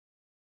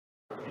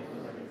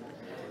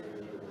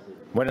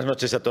Buenas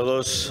noches a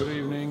todos. Good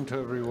evening to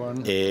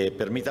everyone.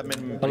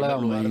 Permítanme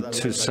Allow me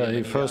to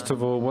say, first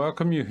of all,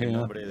 welcome you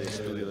here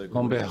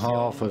on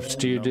behalf of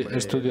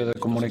Estudio de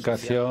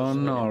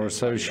Comunicación, our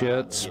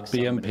associates,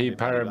 BNP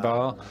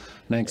Paribas,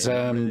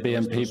 Nexam,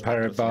 BNP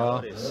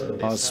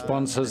Paribas, our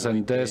sponsors,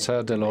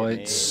 Endesa,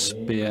 Deloitte,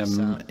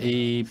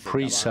 BME,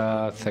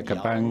 Prisa,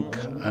 Theka Bank,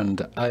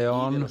 and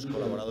Aon,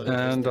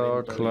 and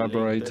our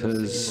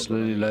collaborators,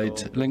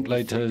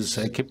 Linklaters,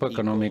 Equipo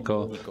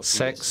Económico,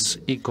 SEX,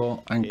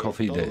 ICO, and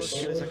Cofidis.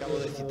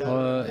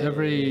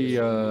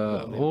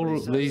 All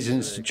these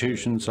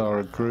institutions are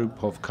a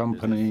group of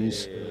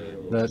companies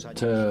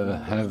that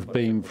have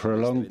been for a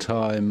long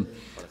time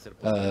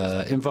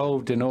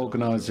involved in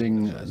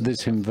organizing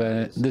this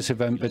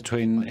event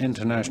between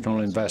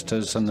international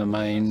investors and the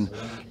main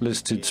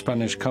listed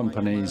Spanish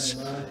companies.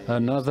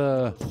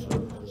 Another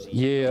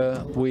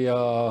year we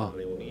are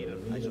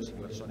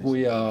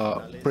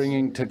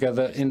bringing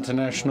together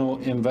international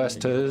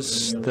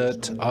investors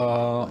that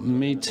are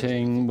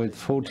meeting with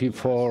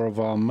 44 of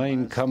our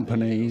main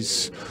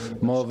companies,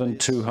 more than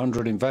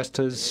 200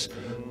 investors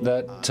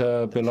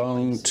that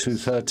belong to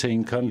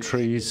 13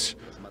 countries.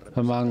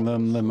 Among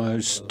them, the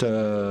most,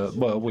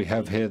 we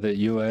have here the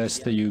US,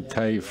 the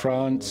UK,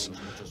 France,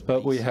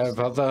 but we have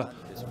other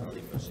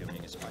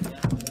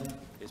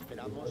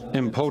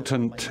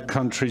important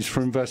countries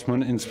for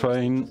investment in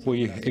Spain.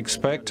 We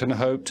expect and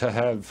hope to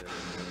have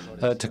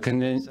to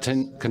continue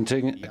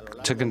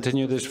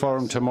this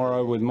forum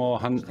tomorrow with more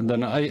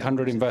than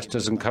 800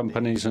 investors and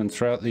companies, and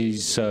throughout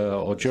these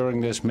or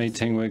during this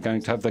meeting we're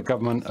going to have the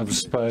government of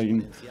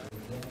Spain.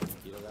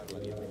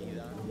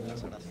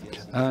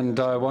 And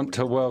I want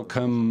to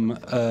welcome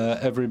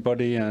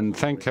everybody and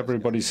thank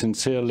everybody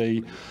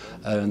sincerely,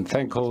 and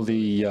thank all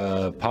the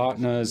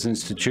partners,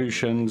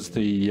 institutions,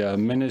 the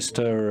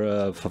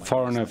Minister for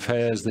Foreign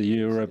Affairs, the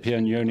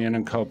European Union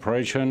and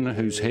Cooperation,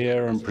 who's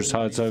here and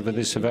presides over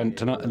this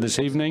event this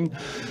evening.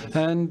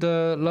 And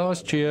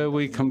last year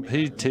we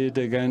competed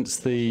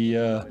against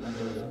the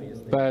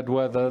bad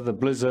weather, the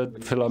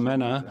blizzard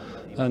Filomena,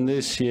 and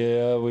this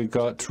year we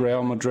got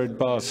Real Madrid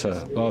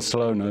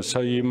Barcelona.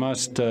 So you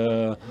must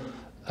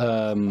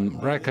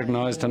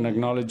recognized and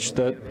acknowledged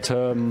that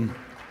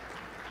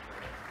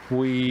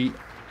we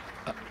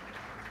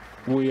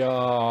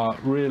are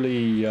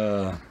really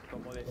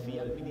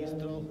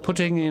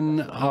putting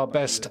in our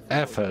best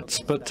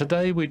efforts. But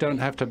today we don't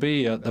have to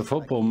be at the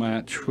football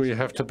match. We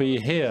have to be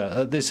here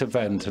at this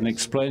event and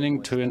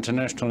explaining to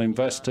international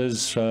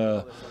investors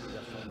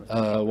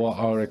what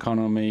our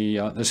economy,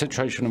 the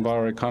situation of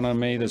our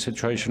economy, the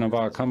situation of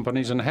our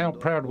companies, and how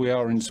proud we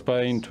are in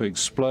Spain to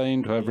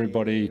explain to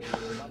everybody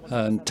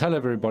and tell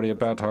everybody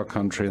about our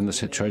country and the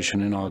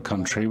situation in our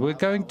country. We're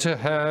going to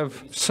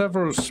have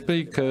several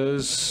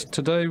speakers.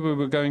 Today we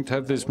were going to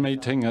have this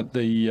meeting at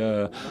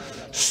the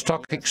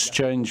Stock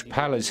Exchange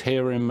Palace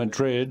here in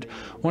Madrid.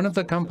 One of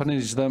the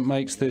companies that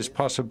makes this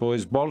possible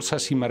is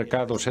Bolsas y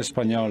Mercados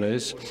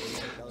Españoles.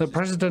 The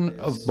president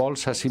of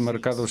Bolsas y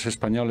Mercados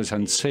Españoles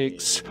and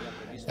SIX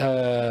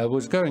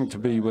was going to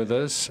be with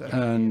us,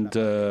 and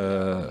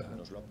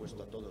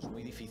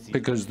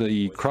because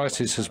the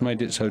crisis has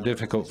made it so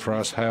difficult for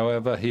us,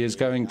 however, he is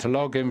going to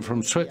log in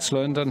from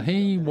Switzerland, and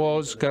he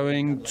was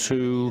going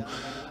to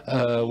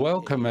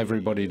welcome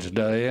everybody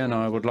today, and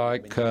I would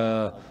like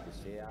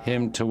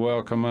him to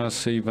welcome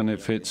us, even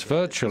if it's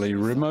virtually,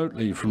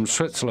 remotely from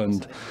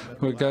Switzerland.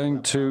 We're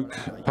going to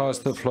pass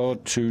the floor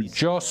to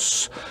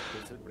José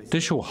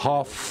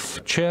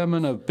Disselhoff,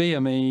 chairman of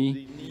BME.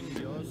 We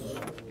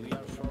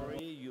are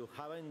sorry you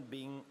haven't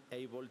been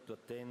able to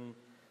attend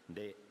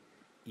the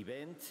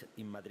event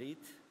in Madrid.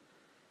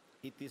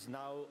 It is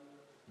now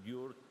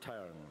your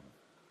turn.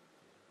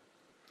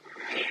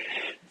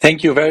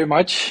 Thank you very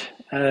much.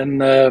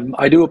 And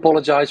I do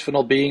apologize for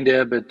not being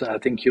there, but I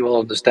think you all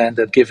understand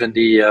that given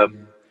the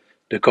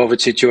COVID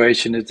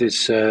situation, it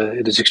is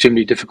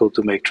extremely difficult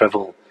to make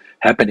travel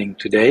happening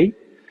today.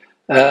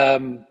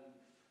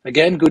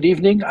 Again, good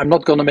evening. I'm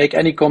not going to make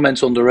any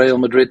comments on the Real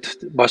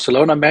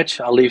Madrid-Barcelona match.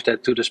 I'll leave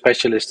that to the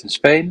specialists in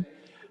Spain.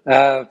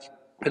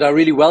 But I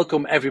really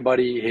welcome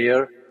everybody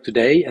here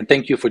today, and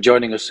thank you for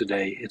joining us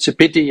today. It's a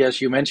pity, as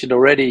you mentioned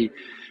already,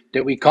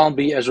 that we can't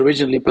be as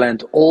originally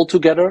planned all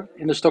together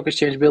in the Stock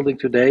Exchange building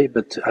today,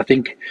 but I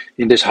think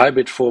in this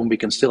hybrid form we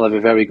can still have a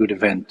very good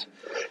event.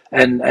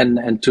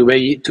 And to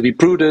be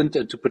prudent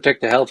and to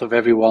protect the health of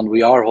everyone,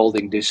 we are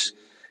holding this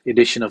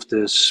edition of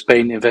the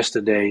Spain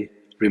Investor Day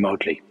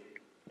remotely.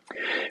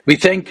 We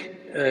thank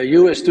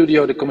you,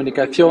 Estudio de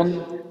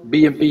Comunicación,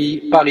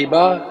 BNP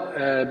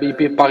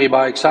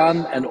Paribas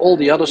Exane, and all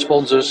the other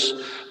sponsors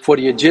for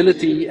the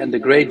agility and the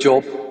great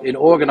job in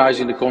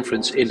organizing the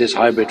conference in this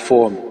hybrid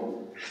form.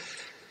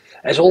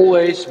 As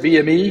always,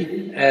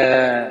 BME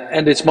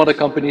and its mother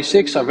company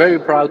SIX are very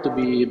proud to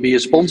be a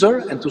sponsor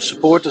and to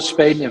support the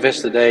Spain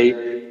Investor Day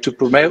to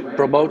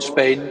promote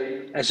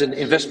Spain as an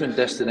investment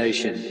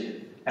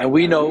destination. And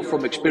we know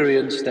from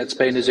experience that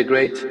Spain is a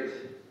great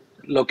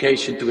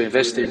location to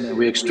invest in, and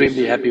we're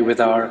extremely happy with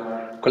our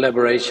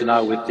collaboration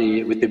now with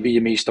the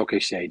BME Stock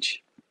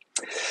Exchange.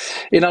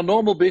 In our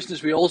normal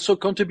business, we also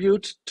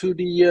contribute to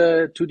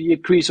the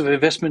increase of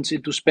investments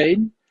into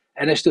Spain.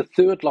 And as the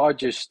third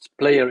largest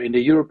player in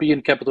the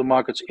European capital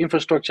markets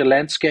infrastructure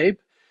landscape,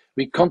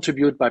 we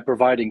contribute by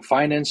providing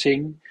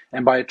financing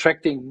and by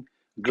attracting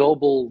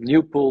global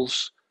new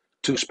pools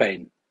to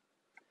Spain.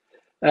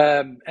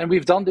 And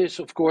we've done this,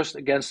 of course,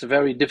 against a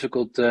very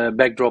difficult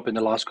backdrop in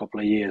the last couple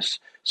of years.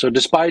 So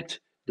despite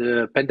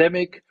the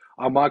pandemic,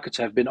 our markets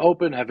have been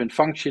open, have been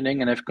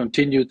functioning, and have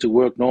continued to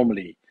work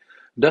normally,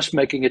 thus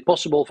making it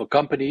possible for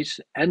companies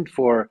and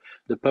for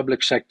the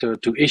public sector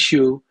to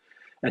issue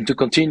and to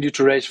continue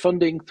to raise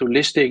funding through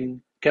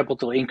listing,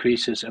 capital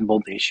increases, and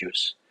bond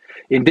issues.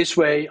 In this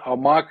way, our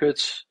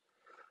markets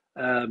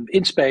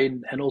in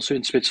Spain and also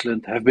in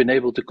Switzerland have been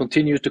able to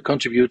continue to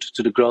contribute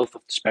to the growth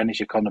of the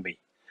Spanish economy.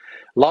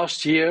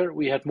 Last year,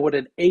 we had more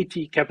than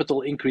 80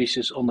 capital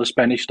increases on the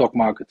Spanish stock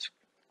market,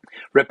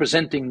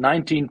 representing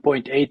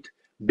 19.8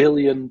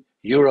 billion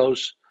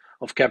euros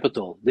of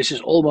capital. This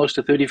is almost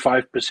a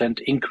 35%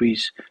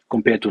 increase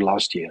compared to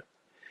last year.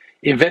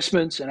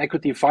 Investments and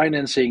equity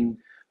financing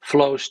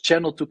flows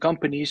channeled to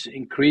companies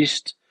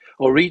increased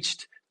or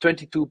reached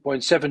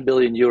 22.7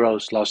 billion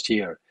euros last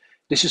year.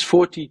 This is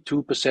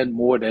 42%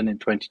 more than in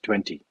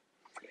 2020.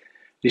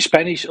 The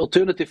Spanish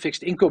alternative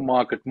fixed income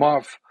market,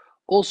 MARF,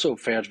 also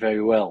fared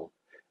very well,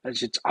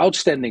 as its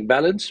outstanding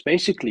balance,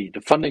 basically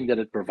the funding that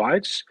it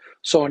provides,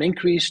 saw an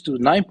increase to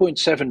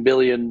 9.7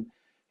 billion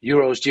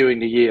euros during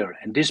the year,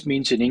 and this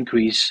means an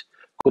increase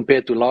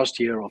compared to last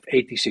year of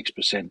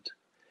 86%.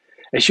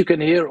 As you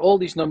can hear, all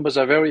these numbers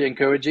are very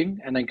encouraging,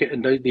 and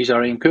these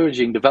are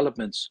encouraging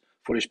developments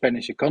for the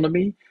Spanish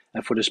economy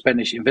and for the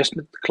Spanish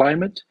investment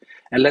climate,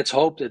 and let's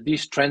hope that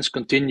these trends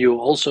continue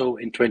also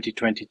in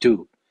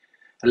 2022.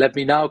 And let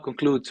me now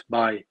conclude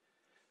by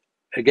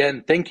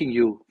again thanking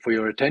you for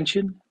your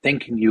attention,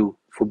 thanking you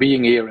for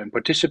being here and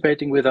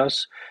participating with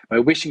us, by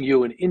wishing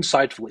you an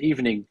insightful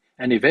evening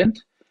and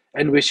event,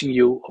 and wishing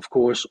you, of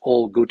course,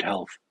 all good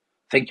health.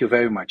 Thank you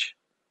very much.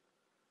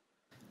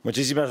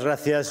 Muchísimas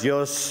gracias,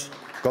 Jos.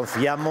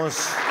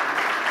 Confiamos.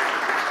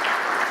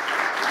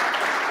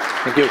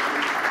 Thank you.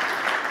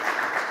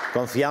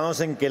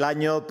 Confiamos en que el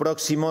año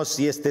próximo,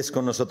 si estés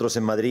con nosotros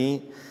en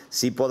Madrid,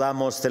 sí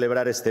podamos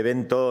celebrar este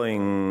evento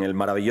en el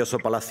maravilloso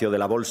Palacio de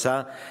la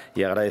Bolsa,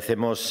 y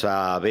agradecemos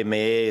a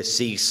BME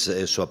SIX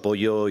su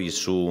apoyo y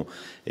su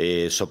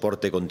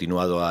soporte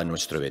continuado a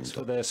nuestro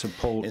evento.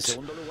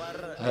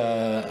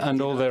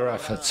 And all their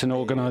efforts in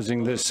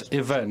organizing this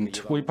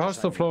event. We pass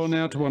the floor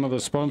now to one of the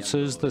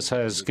sponsors that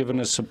has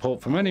given us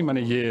support for many,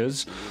 many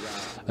years.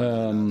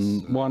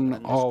 One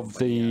of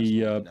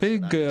the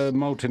big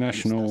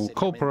multinational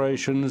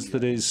corporations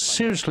that is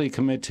seriously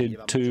committed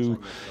to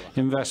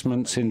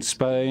investments in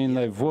Spain.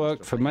 They've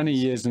worked for many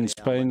years in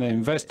Spain. They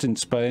invest in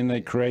Spain.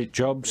 They create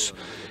jobs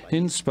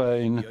in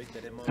Spain.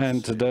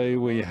 And today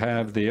we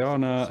have the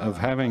honor of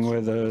having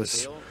with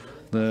us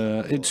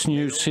its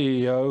new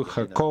CEO,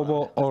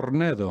 Jacobo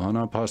Ornedo, and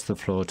I'll pass the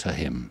floor to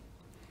him.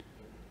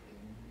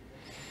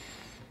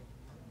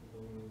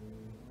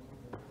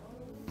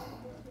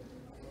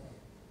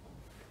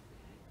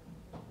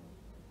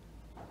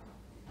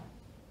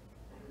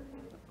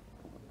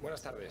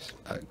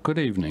 Good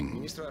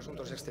evening.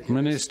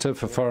 Minister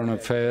for Foreign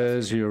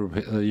Affairs,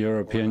 the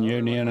European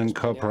Union and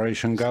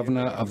Cooperation,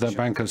 Governor of the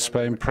Bank of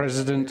Spain,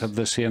 President of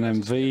the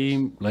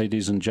CNMV,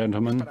 ladies and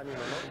gentlemen.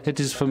 It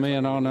is for me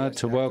an honor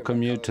to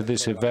welcome you to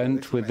this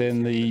event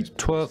within the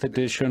 12th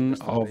edition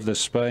of the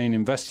Spain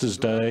Investors'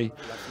 Day.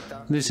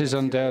 This is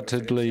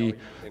undoubtedly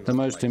the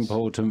most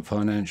important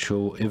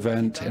financial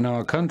event in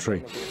our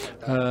country,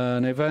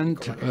 an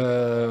event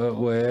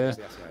where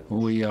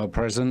we are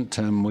present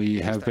and we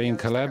have been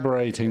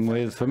collaborating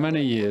with for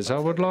many years. I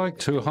would like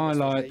to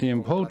highlight the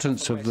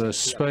importance of the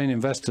Spain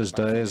Investors'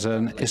 Day as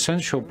an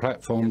essential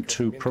platform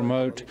to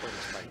promote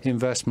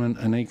investment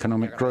and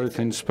economic growth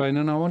in Spain.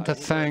 And I want to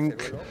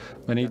thank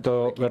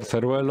Benito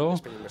Berceruelo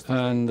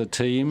and the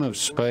team of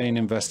Spain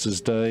Investors'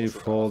 Day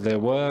for their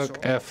work,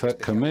 effort,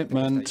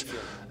 commitment,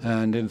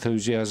 and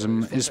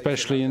enthusiasm,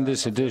 especially in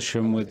this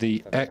edition with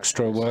the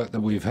extra work that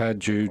we've had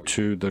due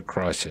to the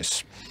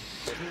crisis.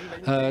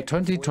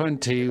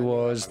 2020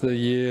 was the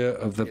year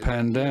of the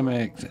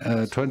pandemic.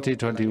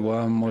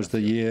 2021 was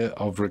the year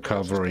of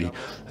recovery.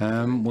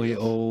 We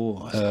all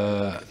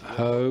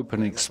hope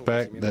and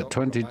expect that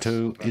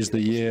 22 is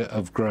the year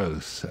of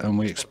growth. And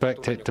we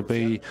expect it to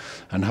be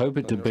and hope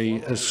it to be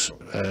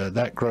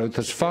that growth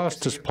as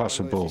fast as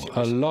possible.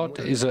 A lot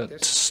is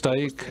at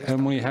stake,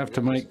 and we have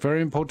to make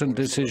very important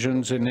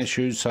decisions in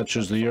issues such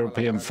as the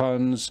European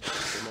funds,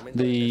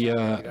 the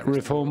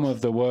reform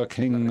of the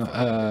working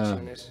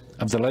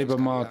of the labour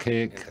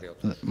market,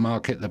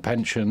 the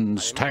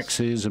pensions,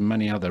 taxes, and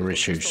many other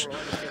issues.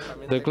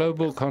 The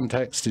global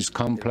context is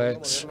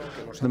complex.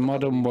 The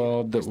modern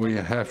world that we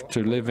have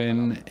to live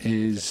in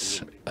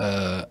is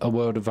a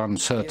world of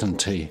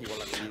uncertainty.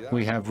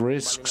 We have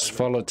risks,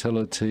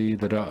 volatility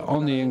that are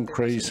on the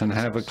increase and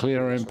have a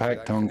clear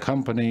impact on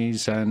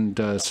companies and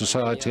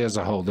society as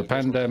a whole. The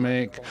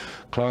pandemic,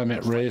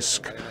 climate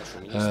risk,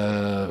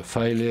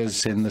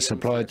 failures in the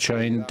supply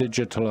chain,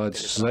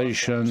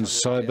 digitalization,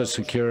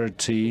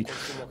 cybersecurity,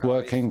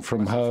 working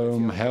from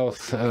home,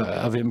 health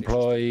of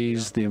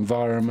employees, the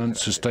environment,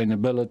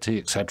 sustainability,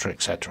 etc.,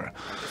 etc.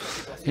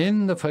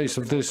 In the face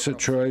of this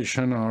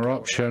situation, our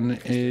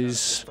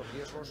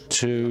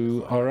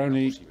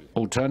only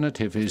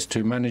alternative is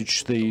to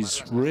manage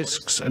these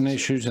risks and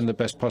issues in the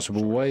best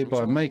possible way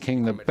by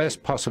making the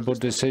best possible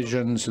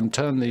decisions and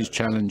turn these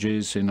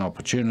challenges in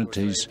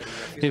opportunities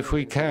if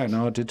we can.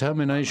 Our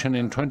determination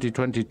in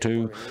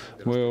 2022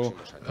 will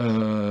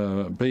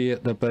be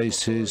at the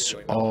basis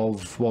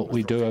of what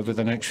we do over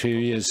the next few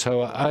years.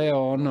 So at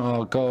Aon,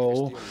 our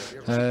goal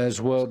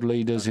as world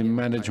leaders in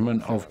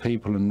management of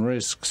people and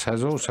risks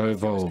has also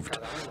evolved.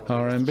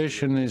 Our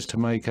ambition is to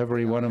make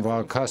every one of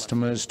our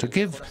customers, to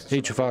give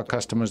each of our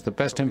customers the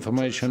best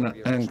information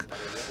and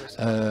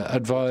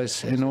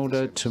advice in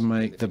order to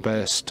make the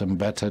best and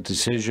better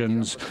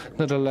decisions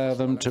that allow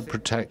them to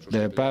protect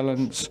their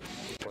balance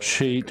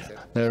sheet,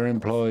 their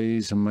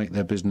employees, and make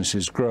their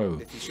businesses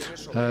grow.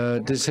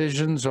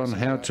 Decisions on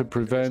how to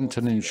prevent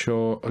and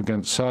ensure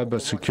against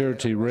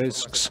cybersecurity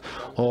risks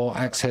or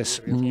access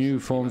new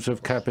forms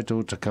of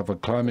capital to cover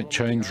climate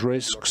change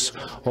risks,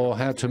 or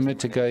how to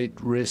mitigate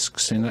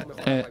risks in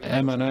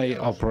M&A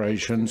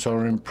operations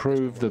or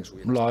improve the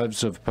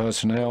lives of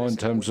personnel in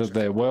terms of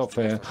their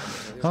welfare,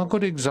 are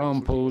good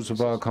examples of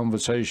our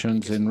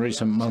conversations in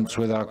recent months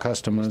with our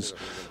customers,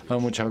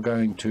 and which are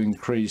going to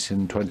increase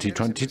in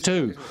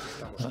 2022.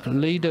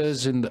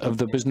 Leaders of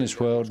the business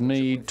world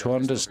need to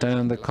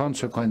understand the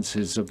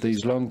consequences of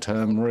these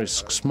long-term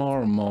risks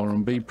more and more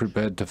and be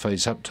prepared to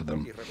face up to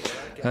them.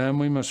 And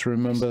we must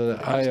remember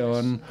that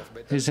Aon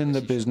is in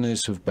the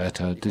business of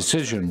better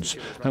decisions.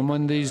 And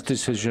when these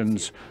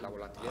decisions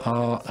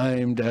are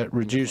aimed at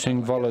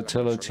reducing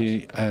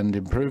volatility and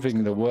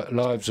improving the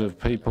lives of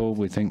people,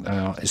 we think they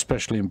are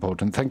especially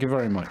important. Thank you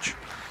very much.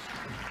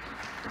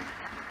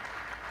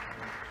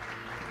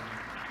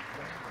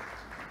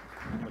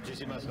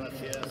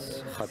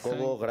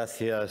 Jacobo,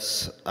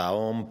 gracias a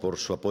Aon por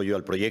su apoyo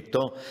al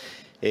proyecto.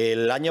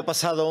 El año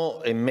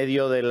pasado, en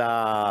medio de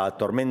la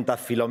tormenta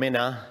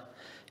Filomena,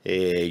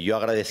 yo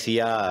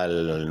agradecía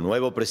al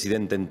nuevo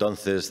presidente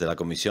entonces de la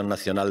Comisión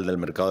Nacional del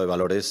Mercado de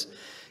Valores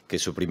que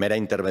su primera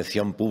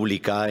intervención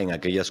pública en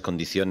aquellas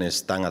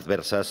condiciones tan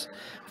adversas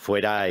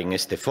fuera en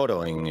este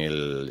foro, en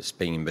el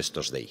Spain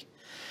Investors Day.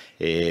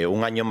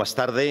 Un año más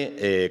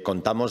tarde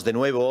contamos de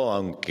nuevo,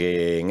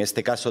 aunque en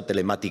este caso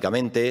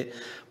telemáticamente,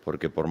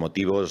 porque por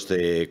motivos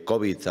de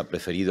COVID ha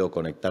preferido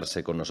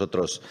conectarse con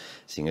nosotros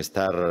sin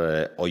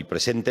estar hoy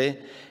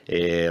presente,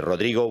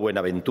 Rodrigo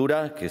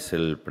Buenaventura, que es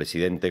el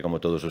presidente,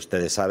 como todos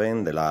ustedes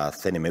saben, de la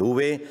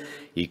CNMV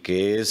y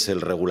que es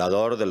el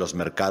regulador de los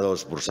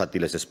mercados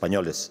bursátiles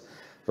españoles.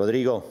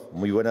 Rodrigo,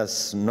 muy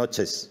buenas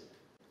noches.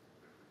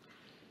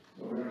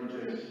 Buenas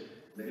noches,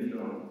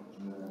 Benito.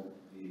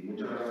 Y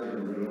muchas gracias en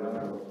primer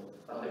lugar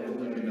por hacer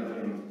una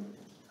invitación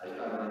a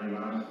estar un año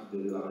más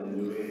desde la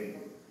CNMV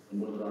en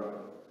vuestro acto.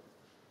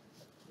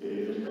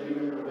 Spain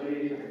Investors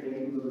Day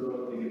es uno de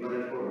los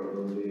principales foros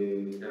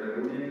donde se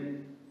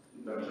reúnen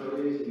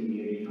inversores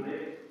y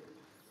editores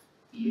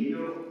y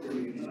ellos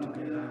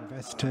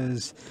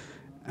investors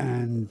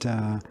and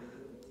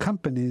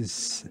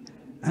companies,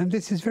 and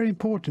this is very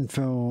important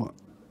for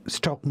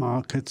stock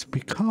markets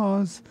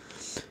because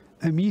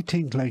a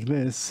meeting like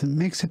this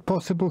makes it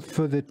possible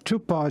for the two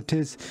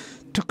parties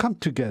to come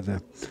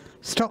together.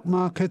 Stock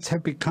markets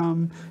have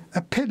become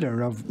a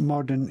pillar of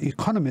modern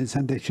economies,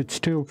 and they should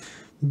still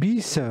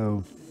be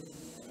so.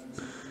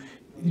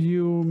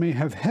 You may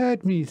have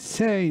heard me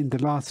say in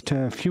the last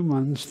few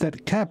months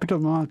that capital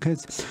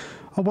markets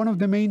are one of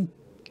the main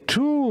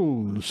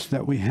tools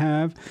that we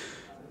have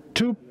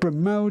to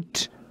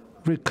promote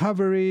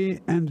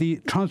recovery and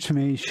the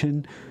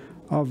transformation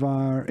of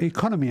our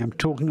economy. I'm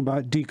talking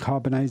about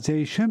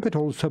decarbonization, but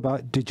also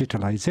about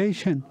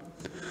digitalization.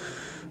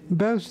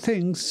 Both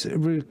things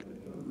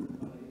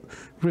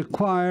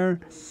require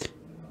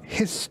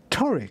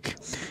historic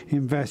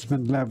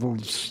investment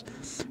levels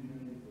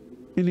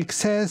in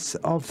excess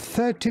of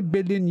 30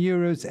 billion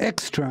euros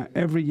extra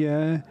every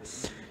year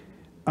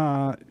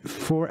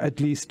for at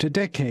least a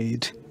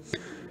decade.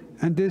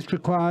 And this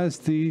requires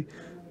the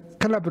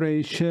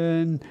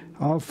collaboration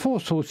of four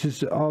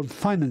sources of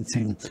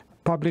financing: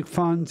 public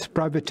funds,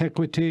 private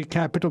equity,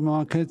 capital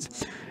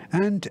markets,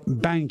 and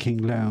banking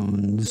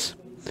loans.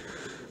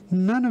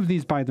 None of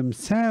these by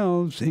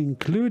themselves,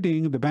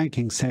 including the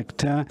banking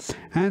sector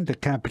and the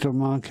capital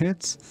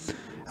markets,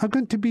 are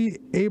going to be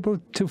able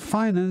to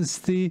finance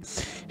the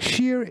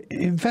sheer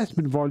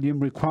investment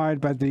volume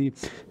required by the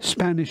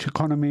Spanish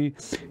economy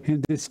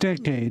in this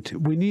decade.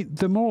 We need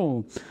them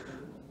all.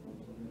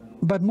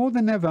 But more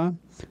than ever,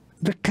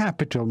 the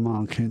capital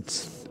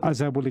markets,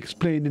 as I will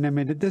explain in a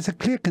minute. There's a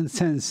clear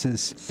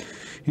consensus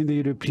in the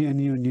European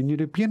Union.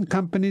 European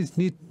companies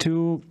need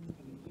to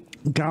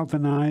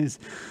galvanize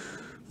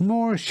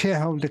more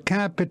shareholder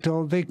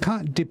capital. They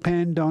can't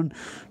depend on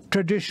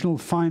traditional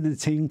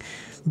financing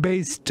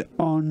based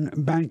on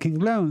banking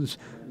loans.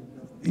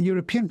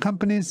 European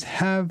companies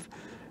have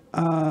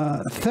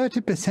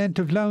 30%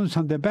 of loans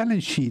on their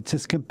balance sheets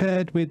as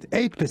compared with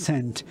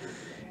 8%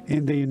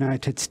 in the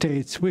United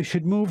States. We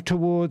should move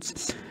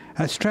towards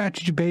a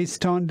strategy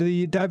based on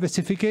the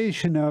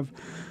diversification of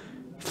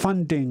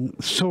funding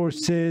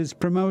sources,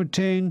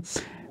 promoting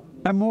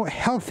a more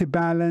healthy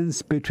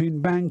balance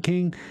between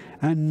banking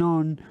and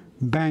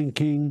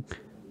non-banking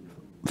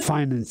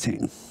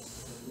financing.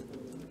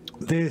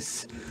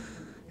 This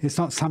is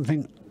not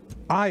something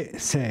I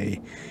say.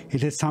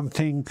 It is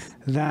something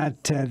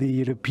that the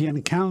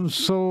European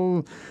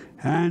Council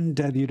and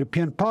the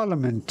European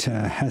Parliament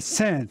has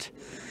said.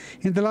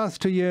 In the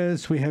last 2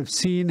 years, we have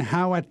seen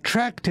how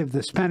attractive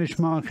the Spanish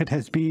market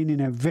has been in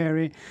a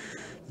very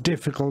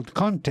difficult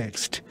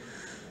context.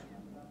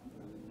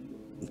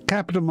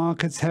 Capital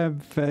markets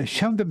have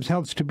shown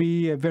themselves to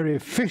be a very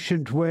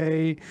efficient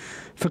way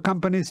for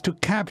companies to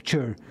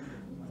capture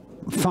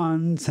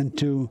funds and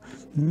to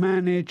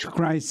manage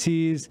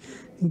crises,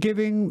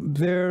 giving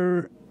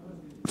their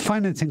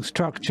financing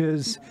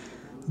structures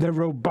the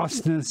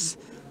robustness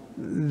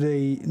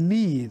they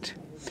need.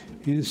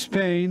 In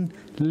Spain,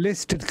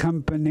 listed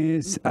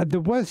companies at the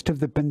worst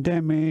of the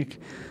pandemic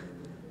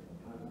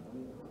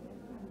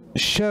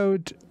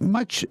showed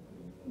much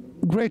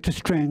greater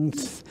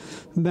strength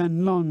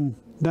than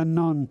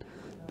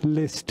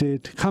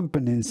non-listed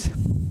companies.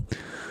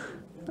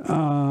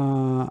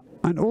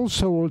 And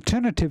also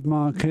alternative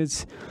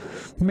markets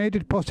made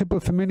it possible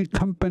for many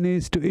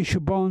companies to issue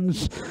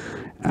bonds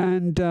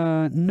and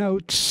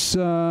notes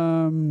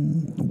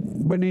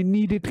when they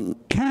needed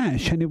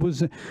cash. And it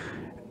was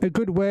a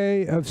good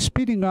way of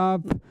speeding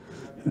up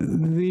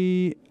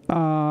the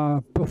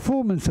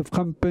performance of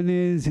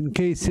companies in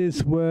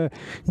cases where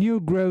new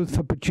growth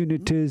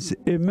opportunities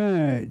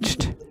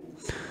emerged.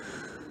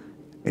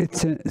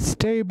 It's a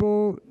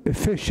stable,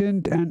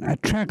 efficient, and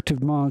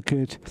attractive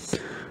market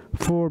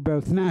for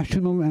both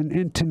national and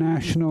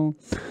international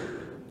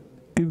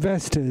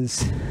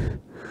investors.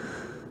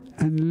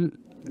 And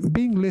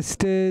being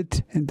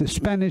listed in the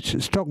Spanish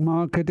stock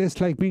market is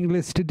like being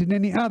listed in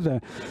any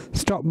other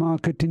stock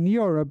market in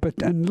Europe.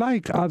 But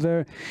unlike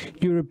other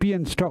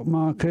European stock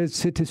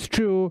markets, it is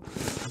true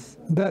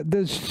that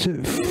there's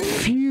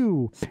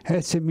few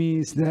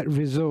SMEs that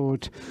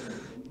resort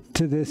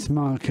to this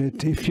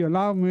market. If you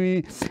allow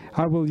me,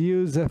 I will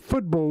use a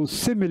football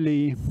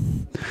simile.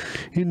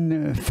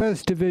 In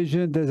first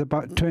division, there's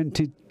about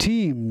 20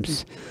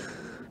 teams,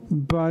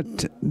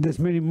 but there's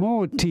many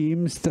more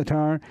teams that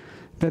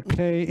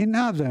play in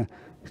other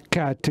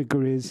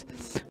categories.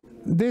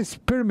 This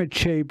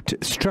pyramid-shaped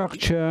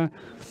structure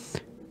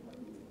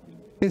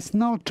is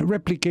not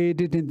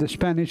replicated in the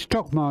Spanish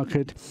stock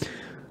market.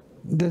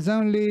 There's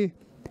only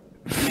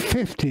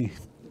 50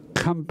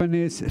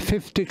 companies,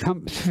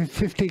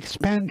 50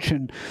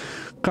 expansion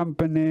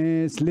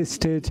companies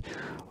listed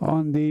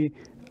on the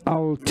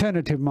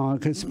alternative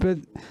markets, but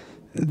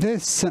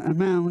this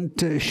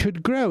amount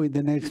should grow in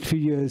the next few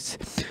years.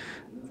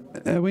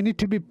 We need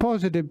to be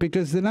positive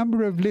because the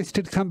number of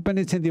listed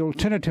companies in the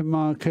alternative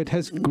market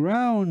has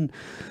grown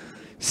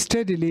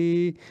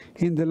steadily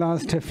in the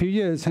last few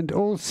years. And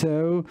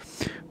also,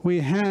 we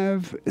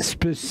have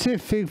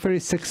specific, very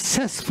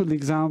successful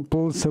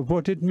examples of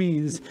what it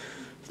means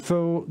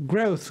for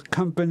growth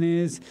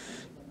companies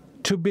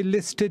to be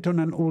listed on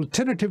an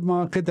alternative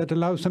market that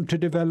allows them to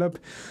develop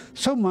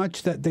so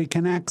much that they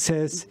can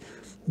access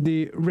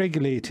the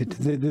regulated,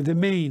 the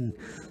main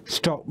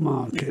stock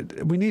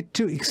market. We need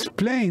to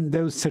explain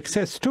those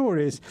success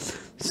stories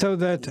so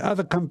that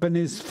other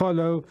companies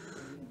follow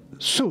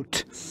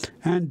suit.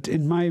 And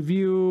in my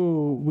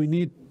view, we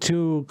need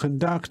to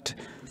conduct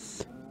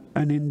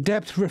an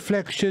in-depth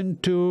reflection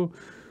to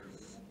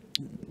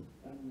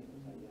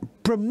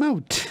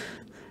promote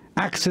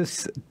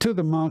access to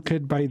the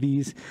market by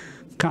these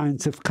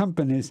kinds of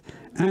companies.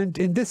 And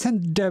in this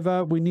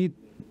endeavor, we need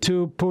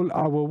to pull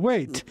our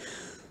weight.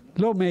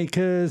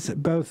 Lawmakers,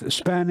 both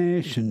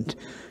Spanish and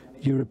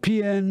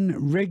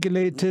European,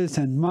 regulators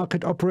and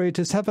market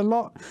operators have a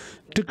lot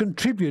to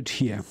contribute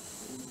here.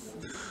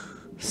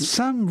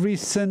 Some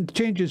recent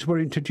changes were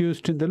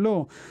introduced in the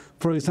law.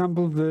 For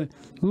example, the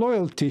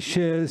loyalty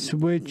shares,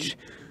 which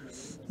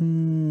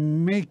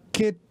make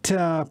it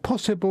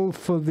possible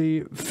for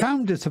the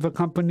founders of a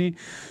company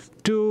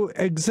to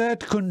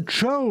exert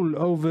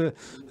control over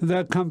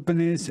their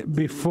companies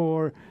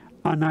before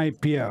an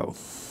IPO.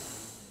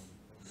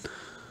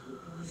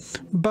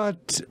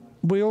 But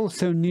we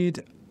also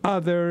need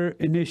other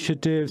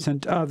initiatives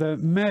and other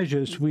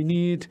measures. We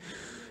need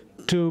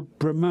to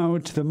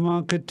promote the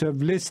market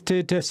of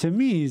listed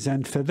SMEs,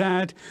 and for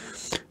that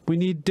we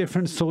need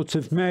different sorts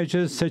of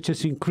measures, such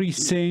as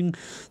increasing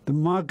the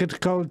market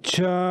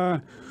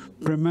culture,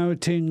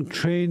 promoting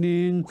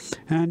training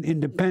and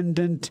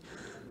independent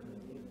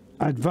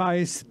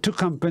advice to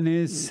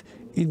companies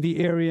in the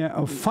area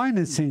of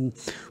financing.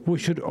 We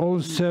should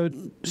also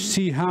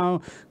see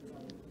how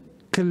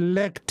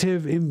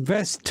collective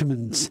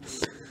investments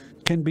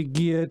can be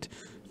geared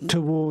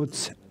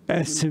towards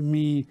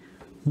SME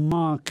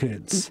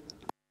markets,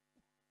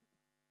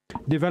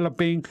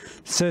 developing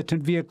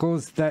certain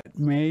vehicles that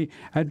may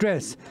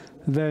address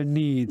their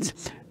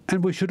needs.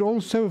 And we should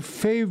also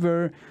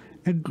favor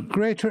a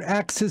greater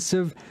access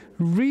of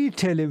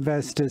retail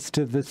investors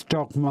to the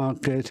stock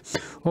market,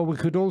 or we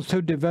could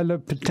also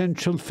develop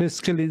potential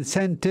fiscal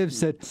incentives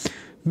that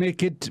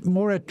make it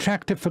more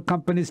attractive for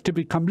companies to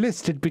become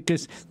listed,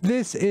 because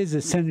this is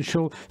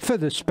essential for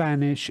the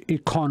Spanish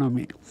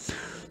economy.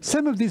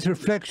 Some of these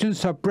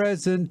reflections are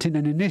present in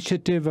an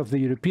initiative of the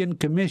European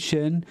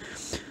Commission,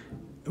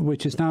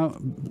 which is now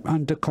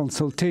under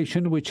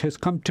consultation, which has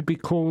come to be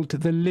called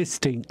the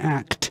Listing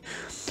Act.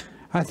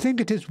 I think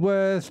it is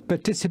worth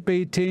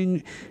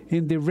participating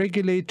in the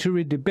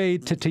regulatory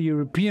debate at a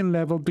European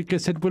level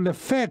because it will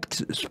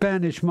affect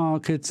Spanish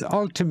markets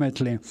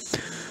ultimately.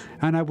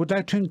 And I would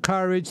like to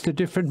encourage the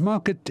different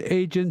market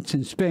agents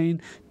in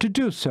Spain to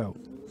do so.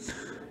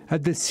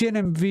 At the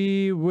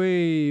CNMV,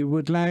 we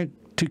would like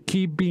to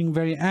keep being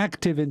very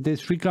active in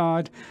this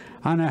regard,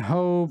 and I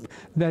hope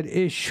that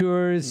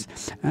issuers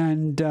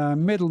and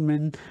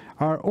middlemen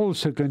are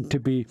also going to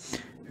be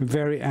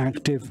very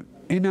active.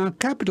 In our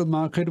capital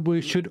market,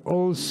 we should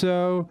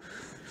also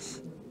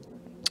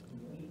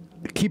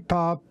keep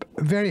up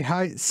very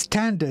high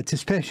standards,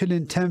 especially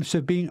in terms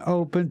of being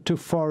open to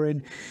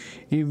foreign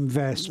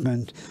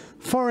investment.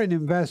 Foreign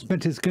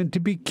investment is going to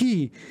be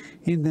key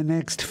in the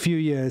next few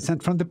years.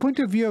 And from the point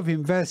of view of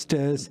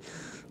investors,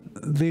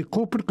 the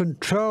corporate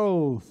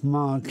control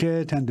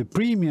market and the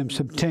premiums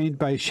obtained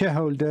by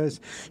shareholders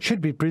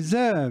should be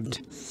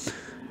preserved.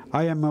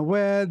 I am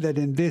aware that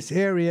in this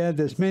area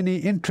there's many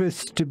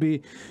interests to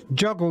be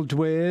juggled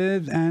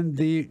with, and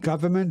the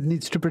government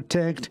needs to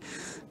protect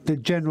the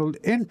general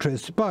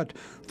interest. But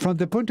from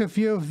the point of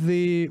view of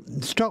the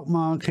stock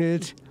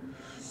market,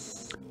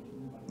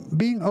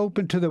 being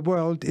open to the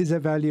world is a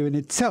value in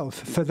itself.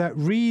 For that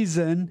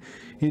reason,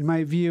 in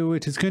my view,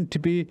 it is going to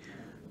be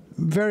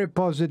very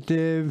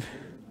positive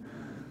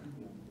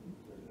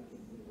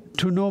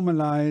to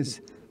normalize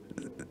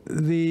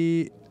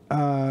the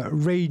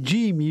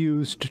regime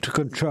used to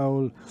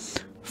control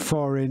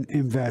foreign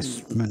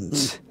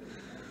investments.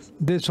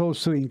 This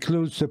also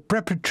includes the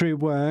preparatory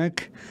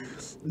work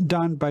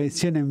done by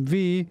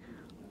CNMV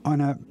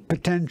on a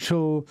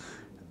potential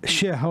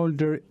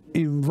shareholder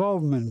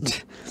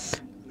involvement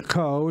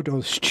code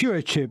or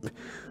stewardship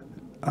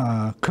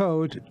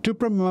code to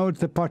promote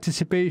the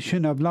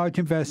participation of large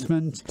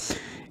investments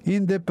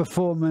in the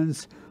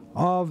performance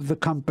of the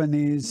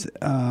companies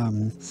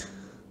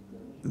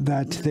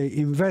that they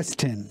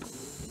invest in.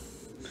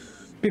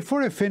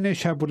 Before I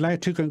finish, I would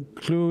like to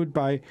conclude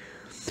by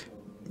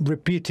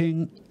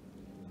repeating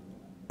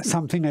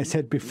something I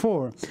said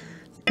before.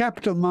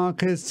 Capital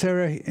markets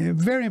are a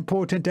very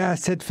important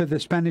asset for the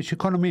Spanish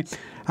economy,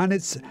 and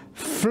its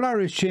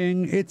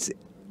flourishing is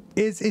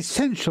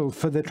essential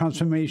for the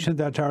transformation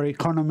that our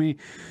economy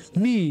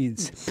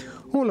needs.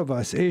 All of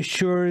us,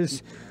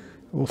 issuers,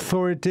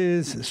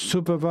 authorities,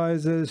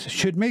 supervisors,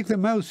 should make the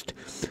most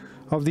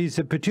of these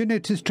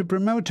opportunities to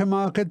promote a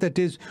market that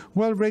is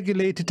well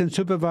regulated and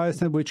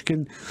supervised and which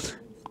can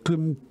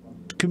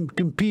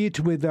compete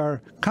with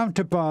our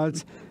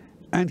counterparts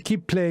and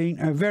keep playing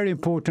a very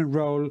important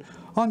role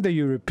on the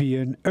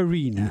European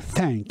arena.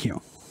 Thank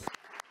you.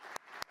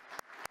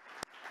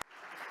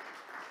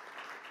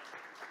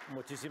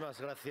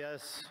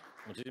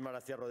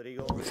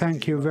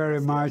 Thank you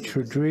very much,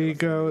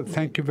 Rodrigo.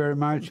 Thank you very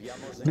much,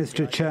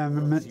 Mr.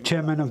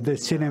 Chairman of the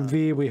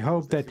CNMV. We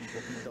hope that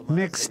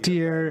next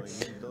year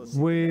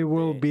we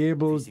will be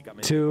able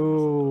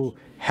to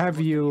have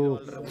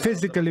you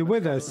physically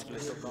with us.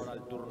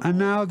 And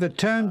now the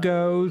turn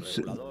goes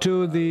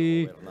to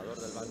the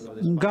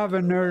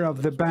Governor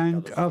of the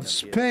Bank of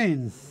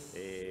Spain.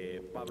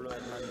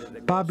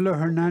 Pablo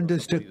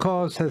Hernandez de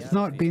Cos has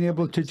not been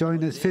able to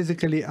join us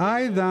physically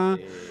either,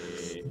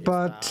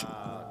 but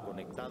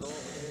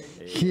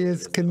he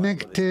is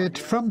connected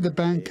from the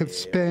Bank of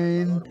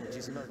Spain.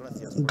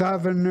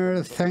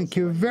 Governor, thank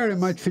you very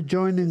much for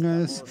joining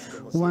us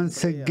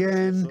once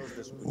again.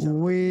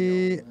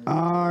 We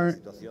are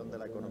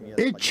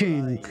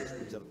itching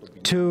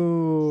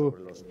to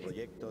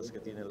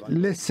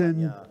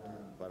listen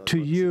to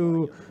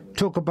you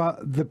talk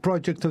about the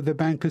project of the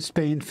Bank of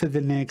Spain for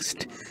the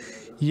next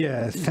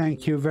year.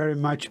 Thank you very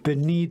much,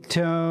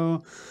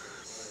 Benito.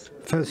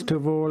 First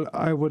of all,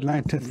 I would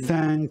like to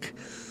thank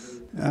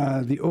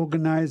the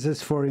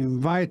organizers for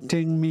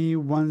inviting me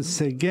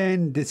once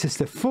again. This is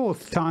the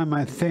fourth time,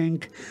 I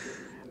think,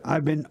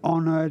 I've been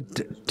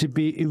honored to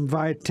be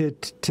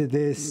invited to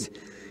this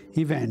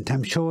event.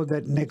 I'm sure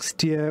that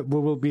next year we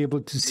will be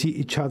able to see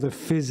each other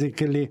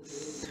physically.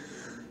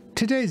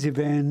 Today's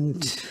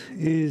event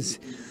is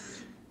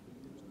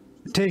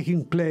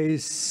taking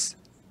place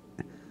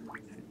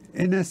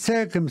in a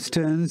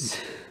circumstance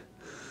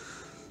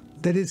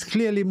that is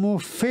clearly more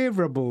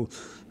favorable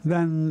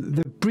than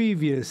the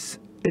previous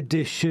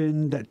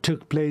edition that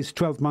took place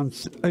 12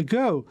 months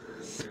ago.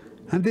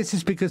 And this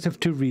is because of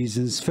two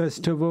reasons.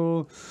 First of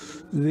all,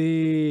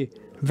 the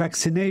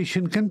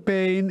vaccination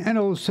campaign and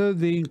also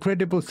the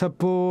incredible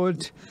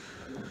support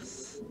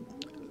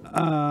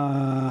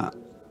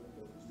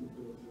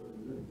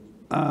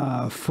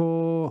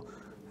for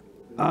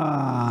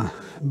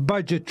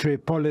budgetary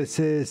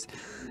policies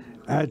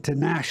at a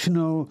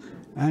national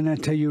and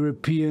at a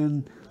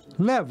European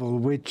level,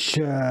 which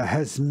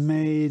has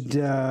made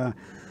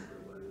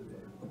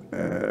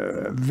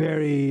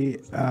very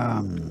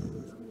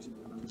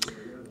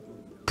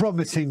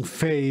promising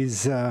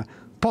phase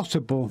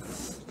possible.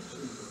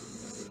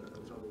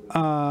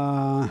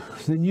 The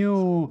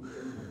new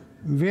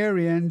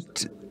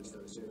variant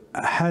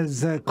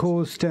has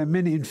caused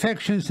many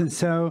infections, and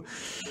so,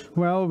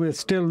 well, we're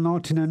still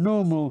not in a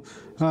normal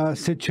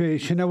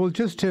situation. I will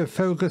just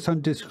focus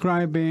on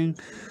describing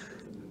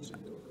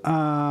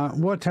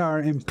what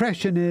our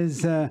impression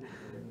is from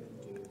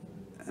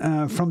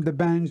the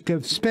Bank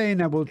of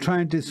Spain. I will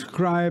try and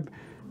describe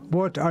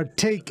what our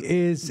take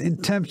is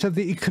in terms of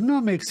the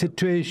economic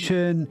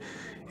situation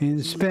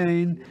in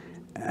Spain,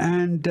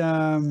 and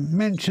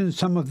mention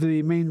some of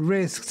the main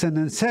risks and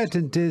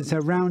uncertainties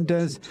around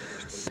us,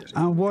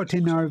 and what,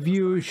 in our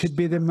view, should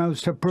be the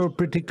most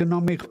appropriate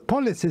economic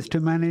policies to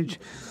manage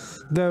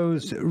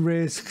those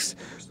risks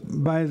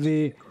by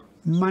the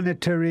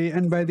monetary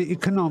and by the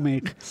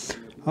economic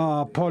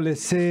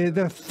policy.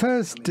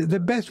 The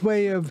best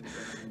way of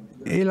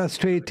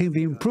illustrating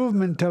the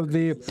improvement of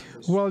the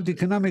world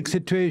economic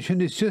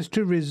situation is just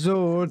to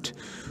resort,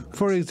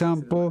 for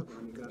example,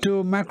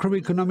 to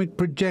macroeconomic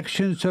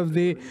projections of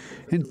the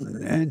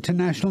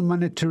International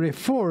Monetary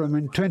Forum.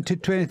 In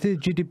 2020,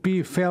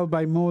 GDP fell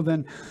by more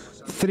than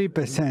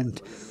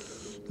 3%.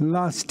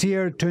 Last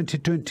year,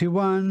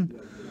 2021,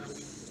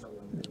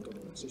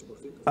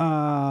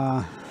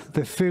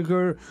 the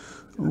figure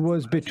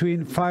was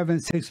between 5 and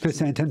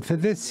 6%. And for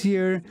this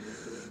year,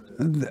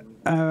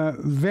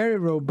 very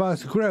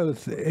robust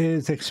growth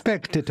is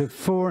expected of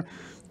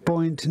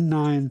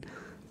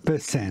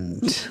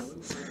 4.9%.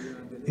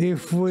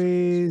 If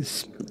we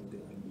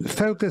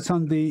focus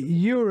on the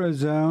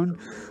Eurozone,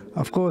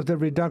 of course, the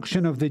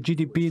reduction of the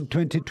GDP in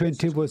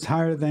 2020 was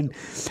higher than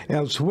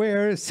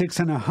elsewhere,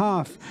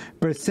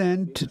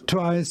 6.5%,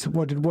 twice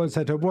what it was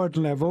at a world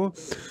level.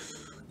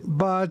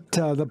 But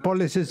the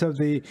policies of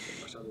the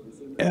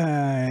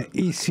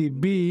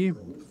ECB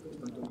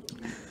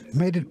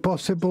made it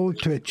possible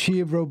to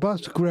achieve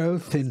robust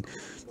growth in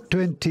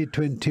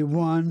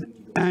 2021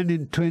 and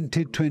in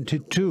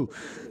 2022.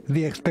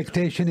 The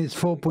expectation is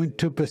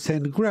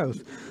 4.2%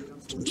 growth.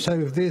 So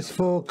if this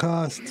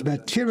forecast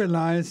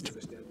materialized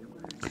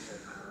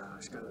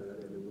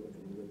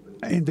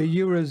in the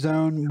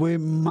Eurozone, we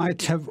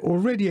might have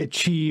already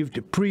achieved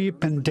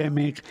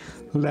pre-pandemic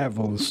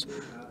levels.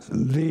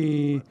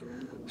 The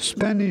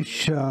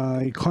Spanish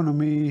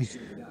economy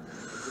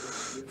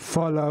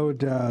followed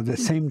the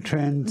same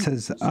trends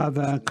as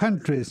other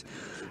countries.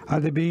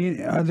 At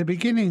the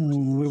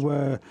beginning, we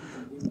were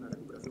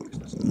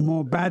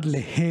more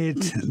badly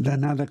hit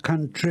than other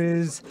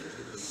countries.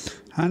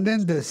 And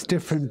then there's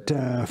different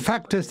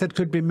factors that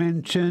could be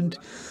mentioned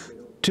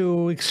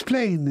to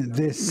explain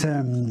this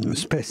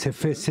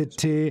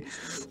specificity.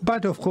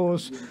 But of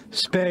course,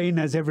 Spain,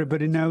 as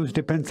everybody knows,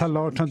 depends a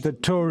lot on the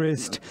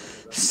tourist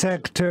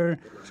sector.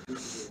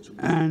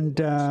 And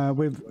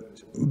we've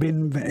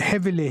been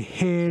heavily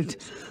hit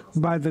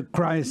by the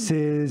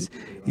crisis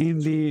in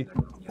the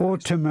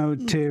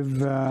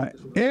automotive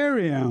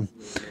area,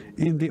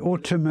 in the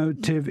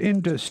automotive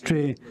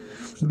industry.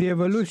 The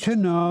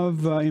evolution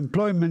of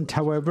employment,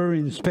 however,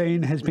 in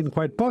Spain has been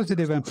quite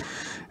positive.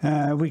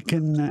 We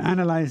can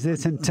analyze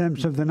this in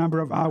terms of the number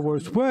of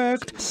hours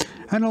worked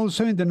and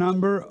also in the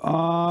number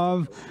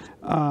of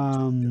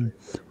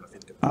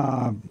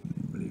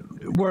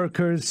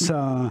workers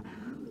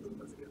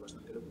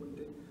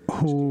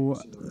who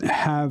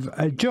have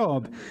a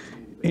job.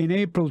 In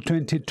April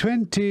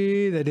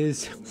 2020, that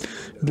is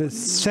the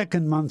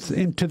second month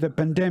into the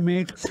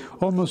pandemic,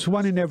 almost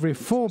 1 in every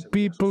 4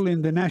 people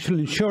in the national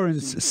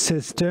insurance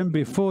system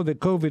before the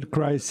COVID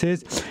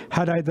crisis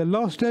had either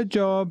lost their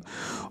job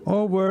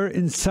or were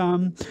in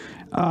some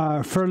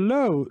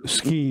furlough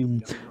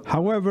scheme.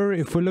 However,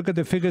 if we look at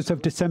the figures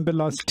of December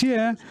last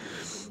year,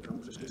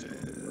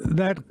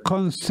 that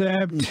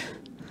concept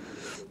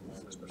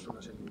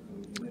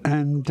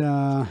and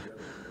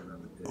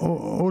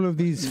all of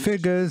these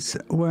figures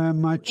were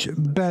much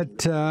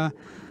better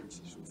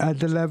at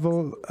the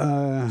level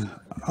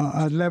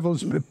at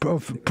levels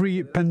of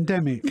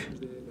pre-pandemic.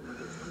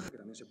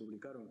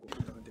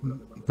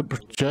 The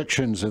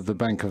projections of the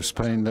Bank of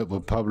Spain that were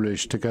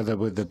published together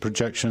with the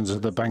projections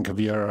of the Bank of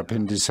Europe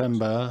in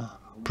December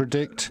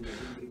predict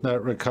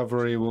that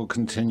recovery will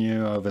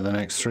continue over the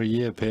next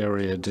 3-year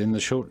period. In the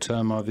short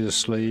term,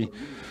 obviously,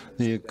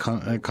 the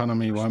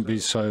economy won't be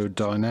so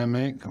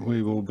dynamic.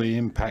 We will be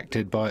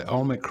impacted by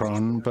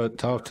Omicron,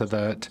 but after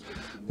that,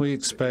 we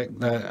expect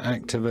that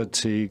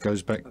activity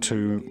goes back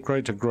to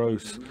greater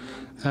growth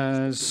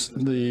as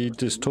the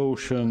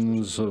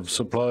distortions of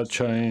supply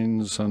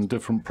chains and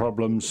different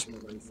problems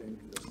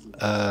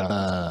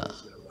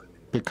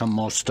become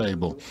more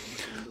stable.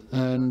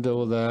 And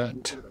all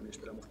that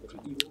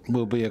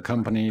will be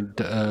accompanied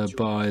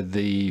by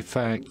the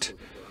fact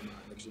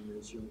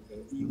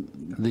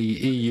the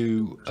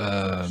EU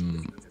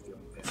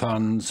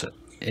funds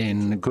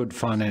in good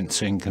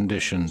financing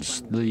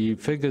conditions. The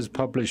figures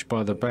published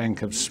by the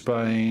Bank of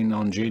Spain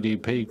on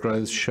GDP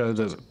growth show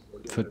that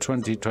for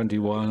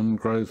 2021,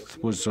 growth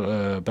was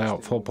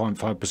about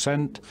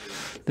 4.5%.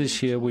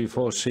 This year, we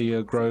foresee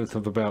a growth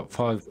of about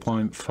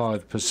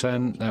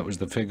 5.5%. That was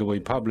the figure we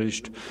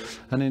published.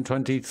 And in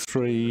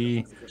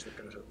 23,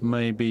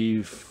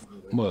 maybe,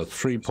 well,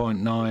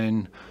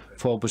 3.9%.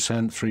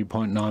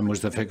 3.9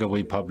 was the figure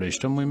we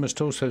published. And we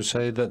must also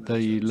say that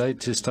the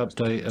latest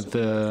update of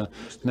the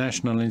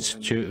National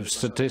Institute of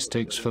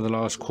Statistics for the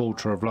last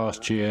quarter of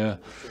last year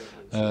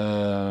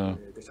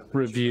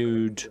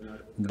reviewed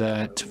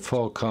that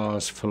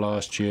forecast for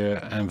last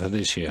year and for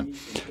this year.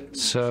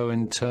 So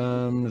in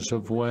terms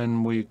of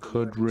when we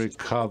could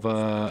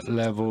recover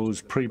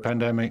levels,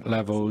 pre-pandemic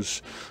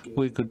levels,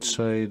 we could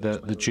say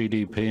that the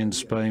GDP in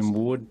Spain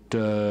would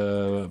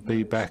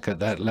be back at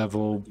that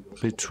level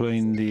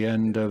between the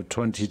end of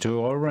 22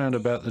 or around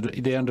about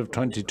the end of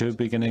 22,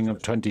 beginning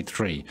of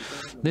 23.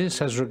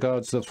 This as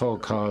regards the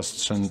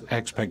forecasts and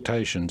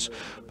expectations.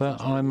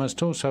 But I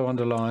must also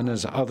underline,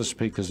 as other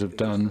speakers have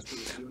done,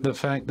 the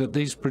fact that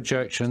these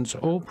projections,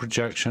 all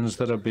projections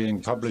that are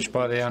being published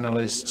by the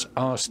analysts,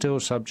 are still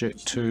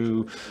subject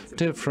to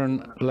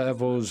different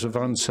levels of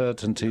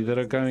uncertainty that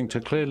are going to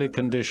clearly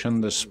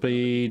condition the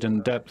speed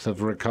and depth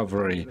of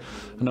recovery.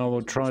 And I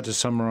will try to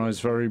summarize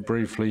very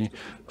briefly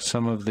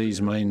some of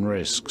these main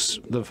risks.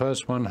 The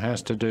first one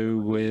has to do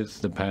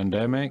with the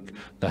pandemic,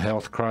 the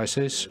health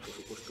crisis.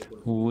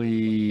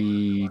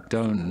 We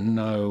don't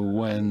know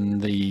when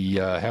the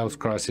health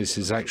crisis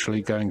is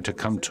actually going to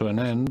come to an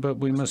end, but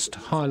we must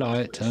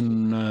highlight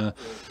and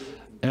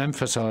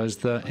emphasize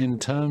that in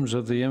terms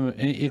of the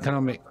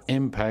economic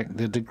impact,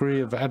 the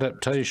degree of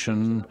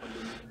adaptation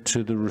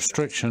to the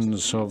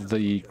restrictions of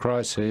the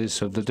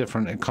crisis of the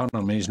different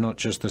economies, not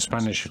just the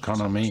Spanish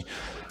economy,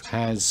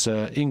 has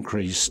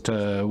increased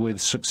with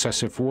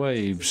successive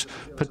waves.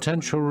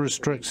 Potential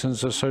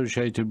restrictions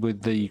associated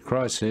with the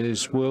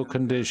crisis will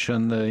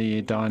condition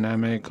the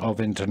dynamic of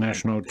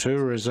international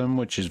tourism,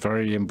 which is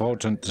very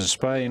important to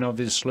Spain,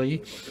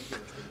 obviously.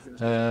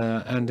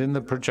 And in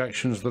the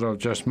projections that I've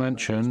just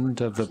mentioned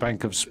of the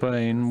Bank of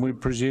Spain, we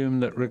presume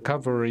that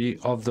recovery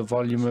of the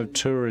volume of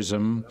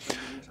tourism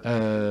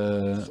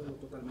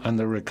and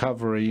the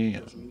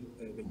recovery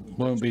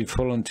won't be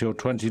full until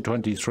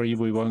 2023.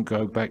 We won't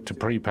go back to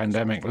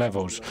pre-pandemic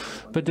levels.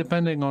 But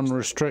depending on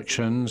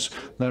restrictions,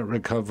 that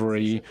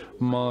recovery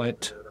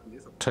might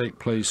take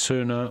place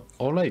sooner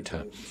or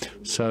later.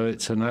 So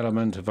it's an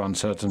element of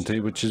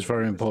uncertainty, which is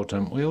very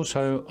important. We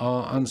also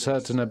are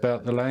uncertain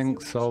about the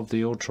length of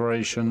the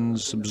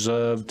alterations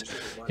observed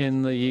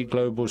in the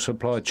global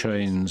supply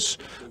chains,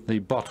 the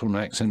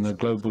bottlenecks in the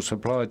global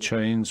supply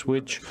chains,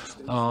 which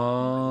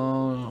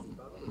are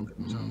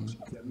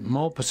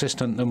more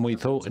persistent than we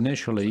thought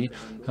initially,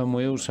 and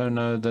we also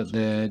know that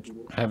they're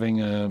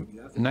having a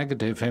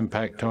negative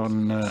impact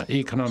on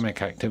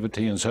economic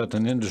activity in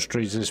certain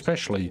industries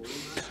especially.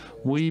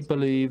 We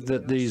believe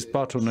that these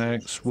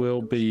bottlenecks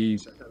will be,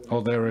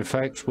 or their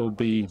effects will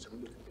be,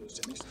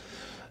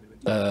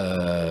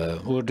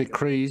 will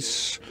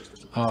decrease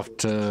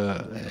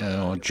after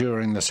or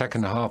during the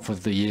second half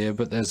of the year,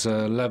 but there's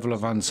a level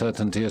of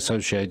uncertainty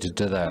associated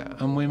to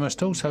that. And we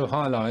must also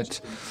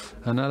highlight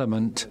an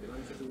element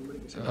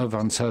of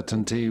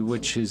uncertainty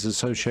which is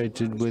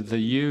associated with the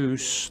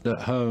use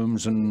that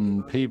homes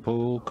and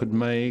people could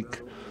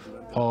make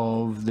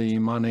of the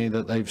money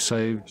that they've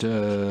saved,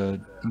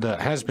 that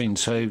has been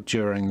saved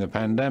during the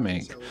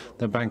pandemic.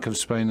 The Bank of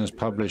Spain has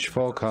published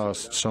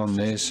forecasts on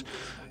this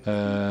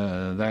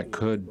that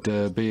could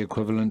be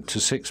equivalent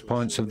to 6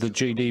 points of the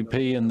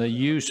GDP, and the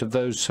use of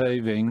those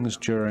savings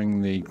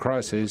during the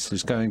crisis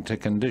is going to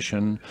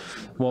condition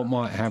what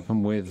might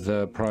happen with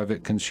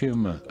private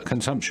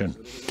consumption.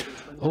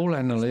 All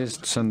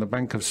analysts and the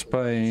Bank of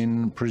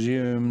Spain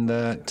presume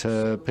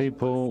that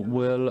people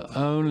will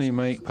only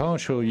make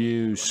partial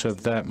use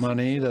of that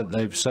money that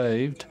they've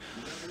saved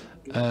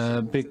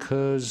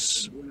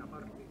because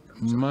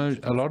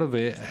a lot of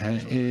it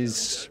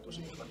is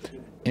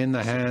in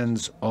the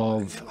hands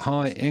of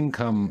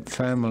high-income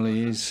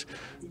families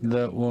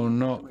that will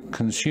not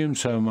consume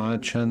so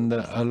much, and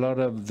that a lot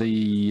of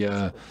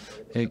the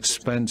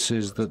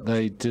expenses that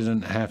they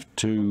didn't have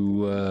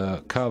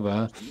to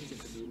cover,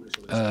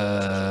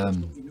 a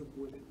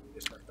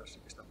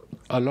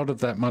lot of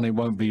that money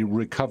won't be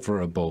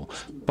recoverable.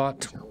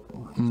 But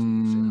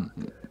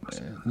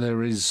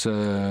there is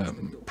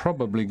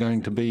probably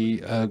going to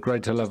be a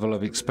greater level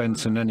of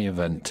expense in any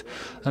event.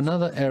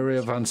 Another area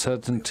of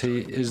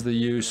uncertainty is the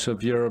use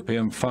of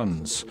European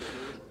funds.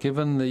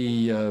 Given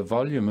the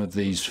volume of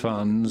these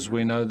funds,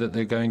 we know that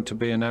they're going to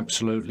be an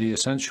absolutely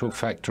essential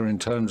factor in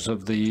terms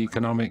of the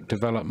economic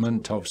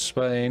development of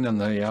Spain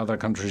and the other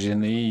countries in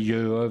the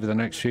EU over the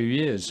next few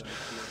years.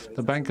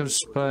 The Bank of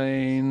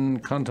Spain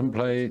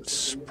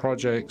contemplates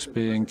projects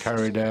being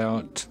carried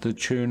out to the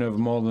tune of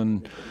more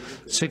than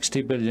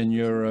 60 billion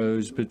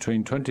euros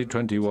between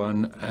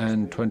 2021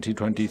 and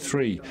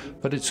 2023.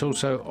 But it's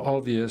also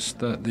obvious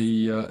that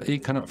the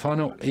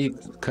final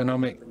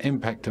economic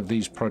impact of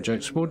these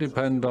projects will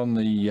depend on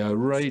the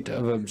rate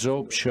of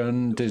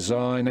absorption,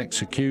 design,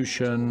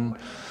 execution,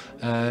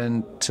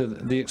 and to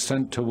the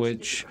extent to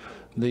which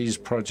these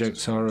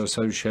projects are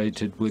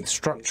associated with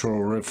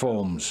structural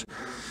reforms.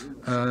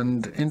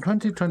 And in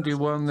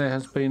 2021, there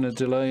has been a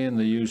delay in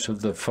the use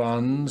of the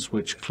funds,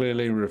 which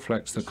clearly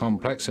reflects the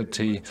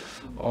complexity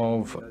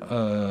of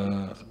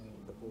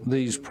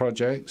these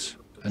projects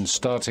and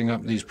starting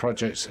up these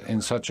projects in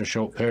such a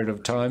short period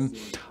of time.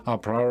 Our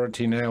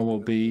priority now will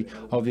be,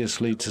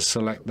 obviously, to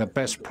select the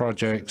best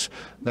projects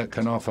that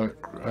can offer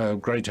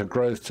greater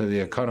growth to the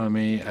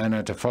economy and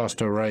at a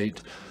faster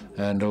rate,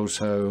 and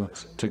also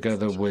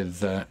together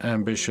with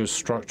ambitious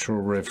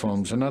structural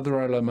reforms. Another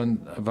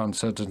element of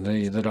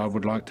uncertainty that I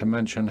would like to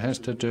mention has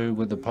to do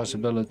with the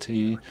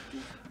possibility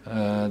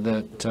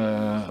that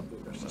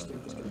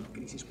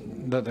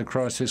the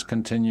crisis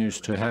continues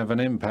to have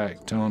an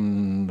impact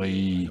on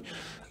the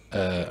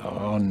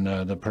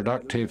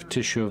productive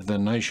tissue of the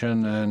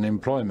nation and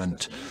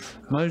employment.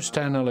 Most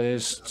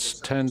analysts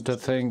tend to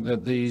think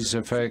that these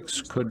effects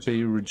could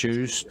be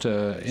reduced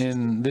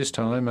in this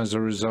time as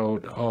a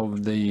result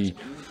of the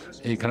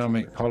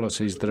economic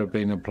policies that have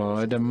been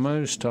applied, and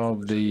most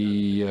of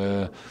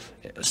the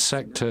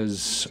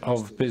sectors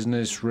of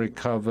business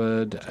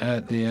recovered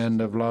at the end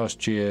of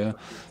last year,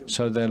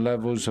 so their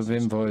levels of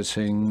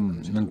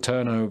invoicing and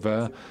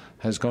turnover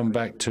has gone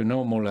back to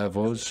normal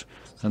levels,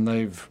 and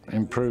they've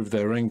improved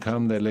their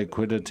income, their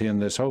liquidity,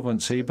 and their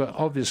solvency. But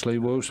obviously,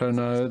 we also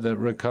know that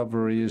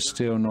recovery is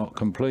still not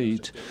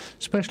complete,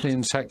 especially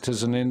in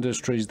sectors and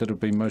industries that have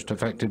been most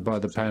affected by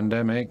the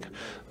pandemic,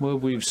 where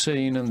we've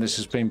seen, and this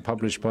has been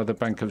published by the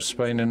Bank of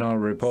Spain in our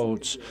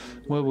reports,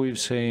 where we've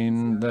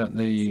seen that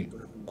the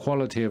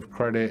quality of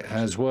credit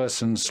has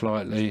worsened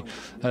slightly,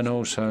 and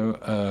also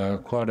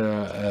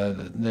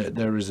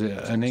there is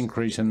an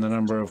increase in the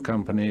number of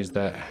companies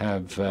that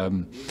have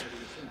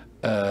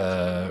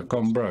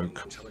gone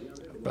broke.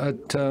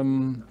 But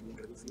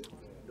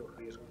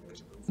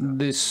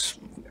this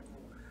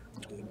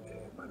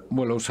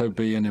will also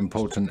be an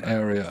important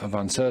area of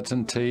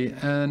uncertainty.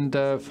 And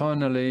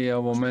finally, I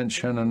will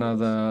mention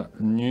another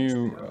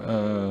new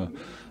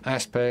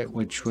aspect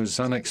which was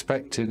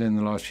unexpected in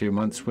the last few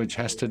months, which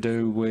has to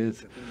do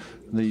with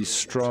the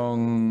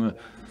strong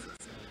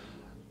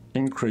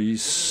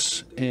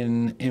increase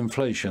in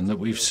inflation that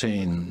we've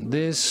seen.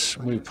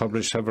 We've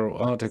published several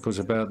articles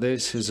about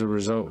this, is a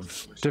result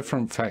of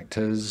different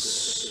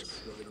factors,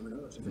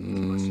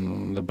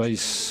 the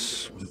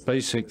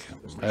basic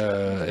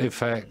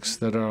effects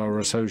that are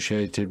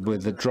associated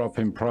with the drop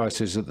in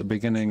prices at the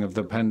beginning of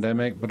the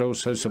pandemic, but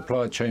also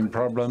supply chain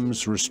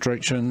problems,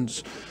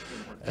 restrictions,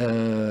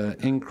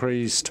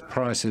 increased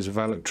prices of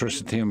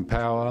electricity and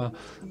power,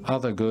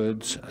 other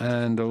goods,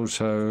 and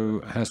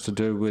also has to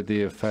do with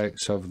the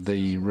effects of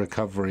the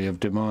recovery of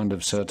demand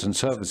of certain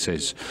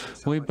services.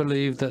 We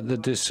believe that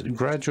the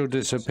gradual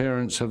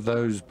disappearance of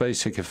those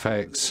basic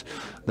effects,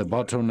 the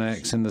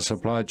bottlenecks in the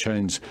supply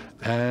chains,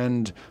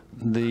 and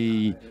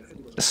the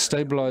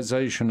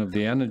stabilization of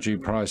the energy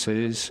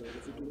prices,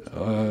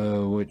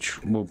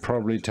 which will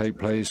probably take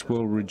place,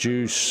 will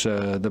reduce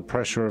the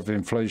pressure of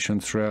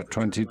inflation throughout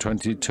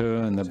 2022.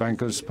 And the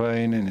Bank of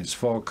Spain, in its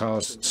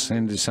forecasts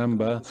in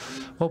December,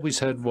 what we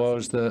said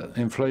was that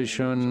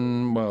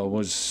inflation,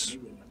 was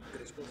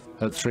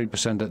at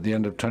 3% at the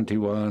end of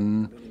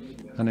 21,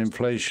 and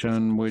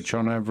inflation which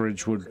on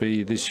average would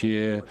be this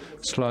year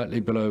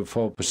slightly below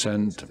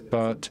 4%,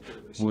 but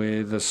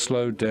with a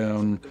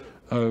slowdown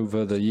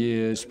over the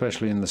year,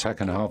 especially in the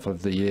second half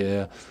of the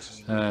year,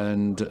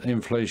 and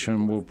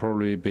inflation will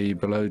probably be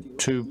below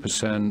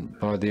 2%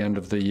 by the end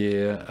of the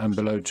year and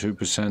below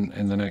 2%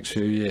 in the next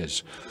few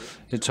years.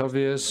 It's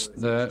obvious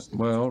that,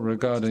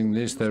 regarding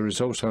this, there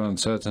is also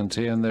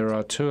uncertainty, and there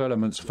are two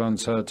elements of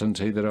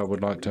uncertainty that I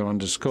would like to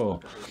underscore,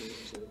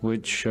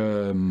 which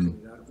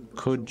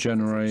could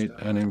generate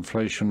an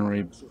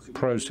inflationary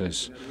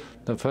process.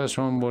 The first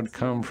one would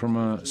come from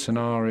a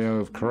scenario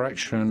of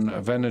correction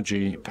of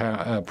energy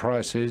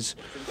prices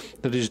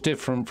that is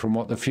different from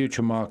what the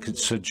future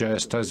markets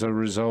suggest as a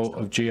result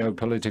of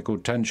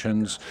geopolitical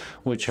tensions,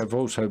 which have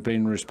also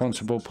been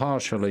responsible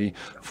partially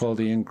for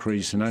the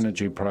increase in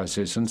energy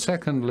prices. And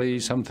secondly,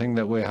 something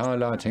that we're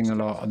highlighting a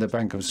lot at the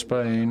Bank of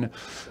Spain,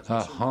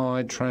 a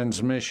high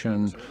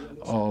transmission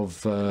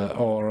of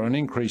or an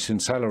increase in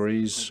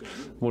salaries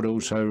would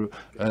also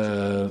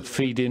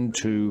feed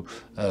into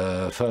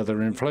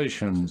further inflation.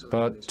 inflation,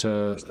 but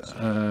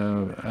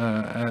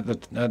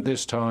at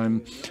this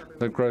time,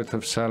 the growth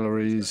of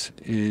salaries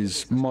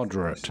is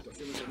moderate.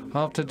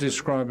 After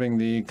describing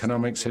the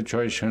economic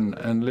situation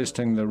and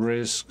listing the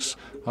risks,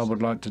 I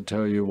would like to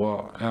tell you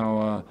what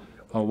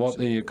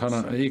the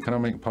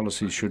economic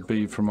policy should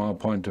be from our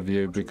point of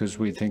view, because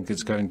we think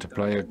it's going to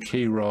play a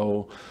key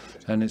role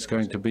and it's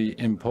going to be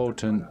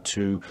important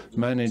to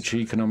manage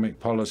economic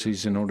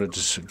policies in order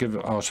to give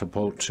our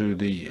support to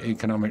the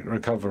economic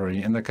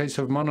recovery. In the case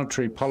of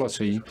monetary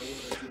policy,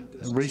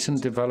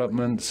 recent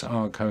developments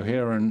are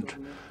coherent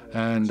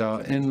and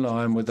are in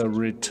line with a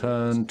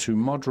return to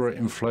moderate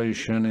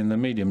inflation in the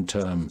medium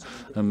term.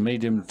 And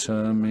medium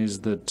term is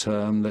the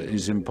term that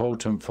is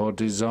important for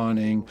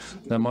designing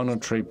the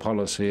monetary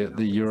policy at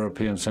the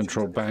European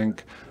Central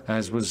Bank,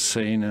 as was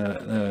seen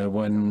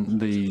when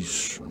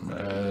these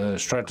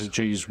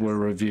strategies were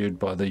reviewed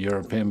by the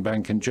European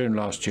Bank in June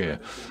last year.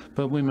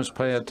 But we must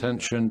pay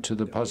attention to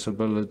the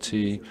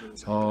possibility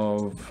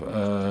of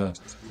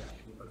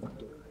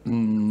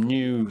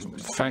new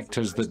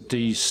factors that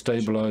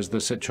destabilize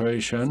the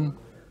situation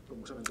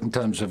in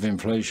terms of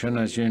inflation.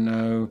 As you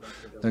know,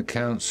 the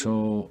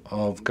Council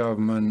of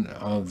Government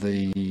of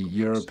the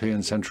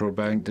European Central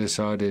Bank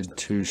decided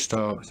to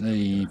start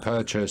the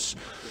purchase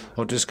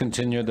or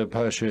discontinue the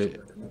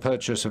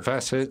purchase of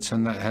assets,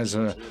 and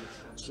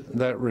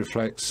that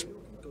reflects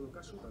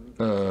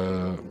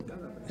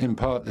in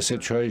part the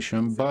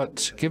situation.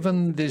 But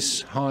given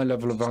this high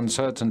level of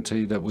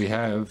uncertainty that we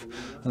have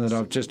and that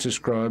I've just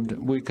described,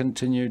 we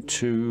continue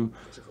to,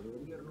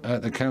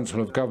 at the Council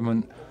of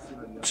Government,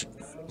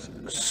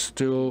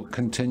 still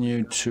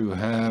continue to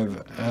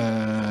have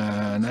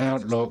an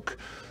outlook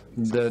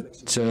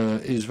that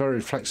is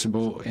very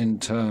flexible in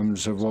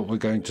terms of what we're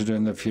going to do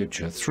in the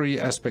future. Three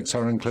aspects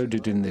are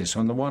included in this.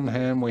 On the one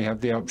hand, we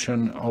have the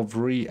option of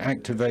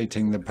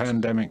reactivating the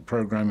pandemic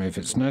program if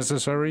it's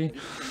necessary.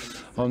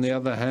 On the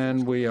other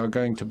hand, we are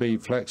going to be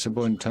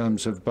flexible in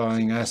terms of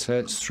buying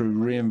assets through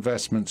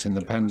reinvestments in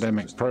the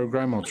pandemic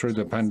program or through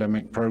the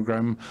pandemic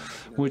program,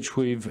 which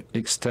we've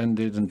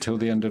extended until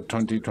the end of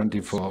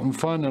 2024. And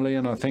finally,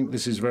 and I think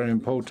this is very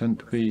important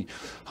to be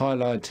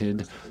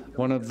highlighted,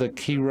 one of the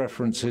key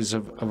references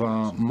of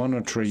our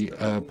monetary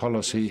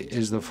policy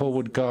is the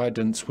forward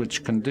guidance,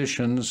 which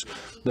conditions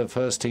the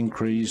first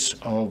increase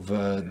of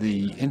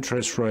the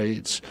interest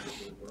rates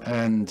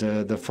and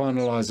the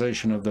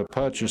finalization of the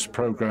purchase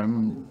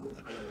program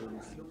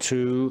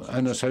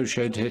and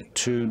associate it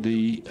to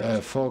the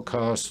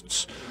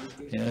forecasts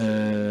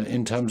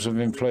in terms of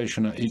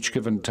inflation at each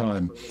given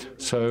time.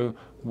 So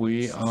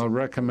we are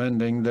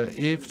recommending that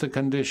if the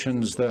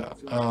conditions that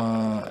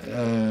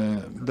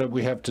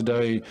we have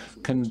today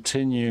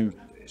continue,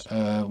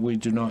 we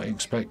do not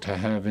expect to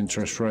have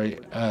interest rate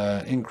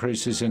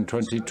increases in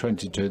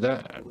 2022.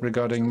 That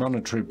regarding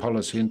monetary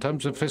policy. In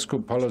terms of fiscal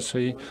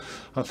policy,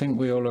 I think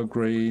we all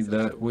agree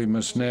that we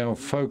must now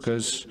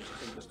focus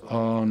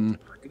on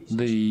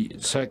the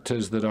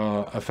sectors that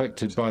are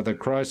affected by the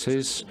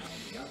crisis,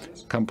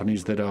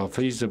 companies that are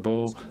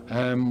feasible,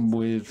 and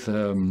with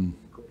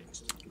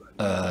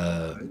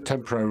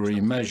temporary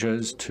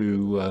measures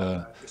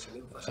to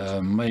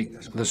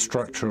make the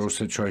structural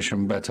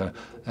situation better.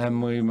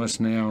 And we must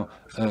now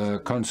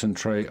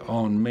concentrate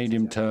on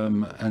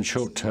medium-term and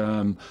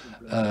short-term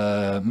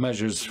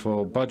measures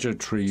for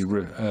budgetary,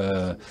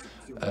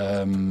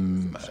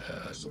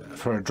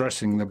 for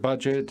addressing the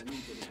budget.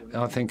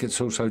 I think it's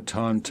also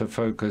time to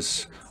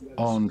focus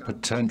on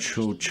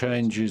potential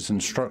changes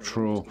and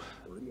structural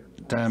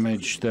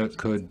damage that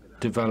could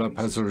develop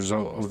as a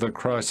result of the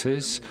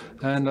crisis.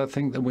 And I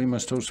think that we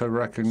must also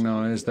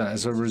recognize that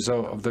as a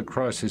result of the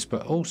crisis,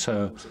 but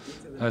also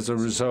as a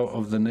result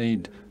of the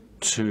need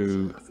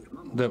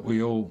that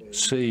we all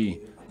see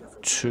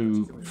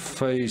to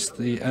face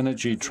the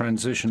energy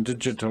transition,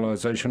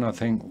 digitalization, I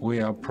think we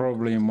are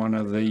probably in one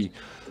of the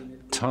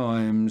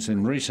times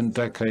in recent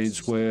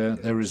decades where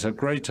there is a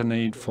greater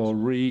need for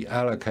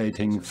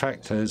reallocating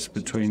factors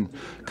between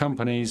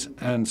companies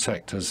and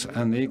sectors,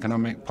 and the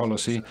economic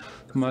policy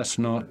must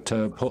not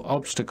put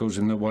obstacles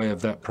in the way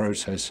of that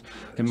process.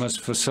 It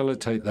must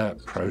facilitate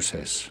that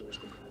process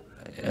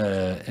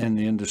in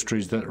the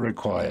industries that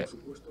require it.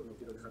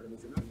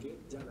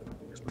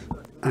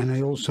 And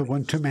I also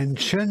want to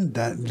mention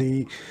that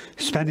the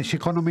Spanish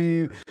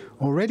economy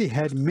already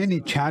had many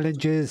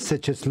challenges,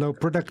 such as low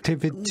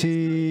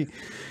productivity,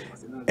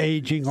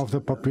 aging of the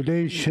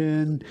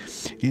population,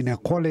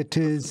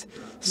 inequalities.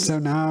 So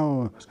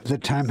now the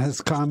time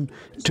has come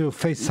to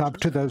face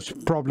up to those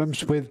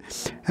problems with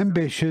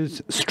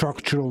ambitious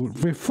structural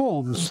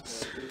reforms.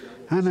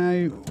 And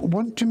I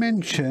want to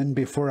mention,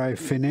 before I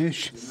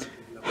finish,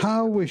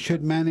 how we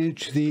should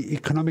manage the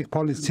economic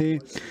policy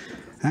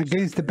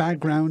against the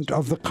background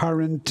of the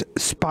current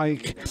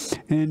spike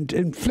in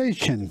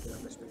inflation.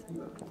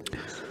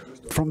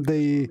 From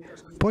the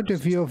point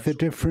of view of the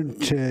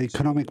different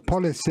economic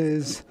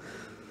policies,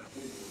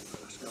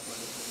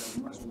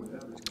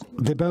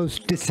 the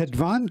most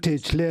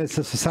disadvantaged layers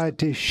of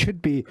society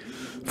should be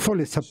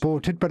fully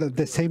supported, but at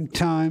the same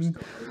time,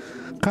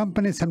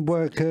 companies and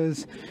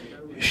workers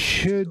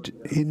should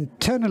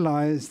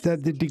internalize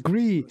that the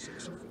degree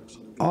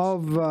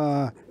of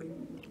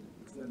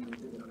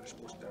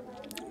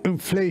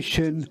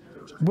inflation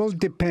will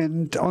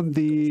depend on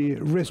the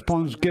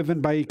response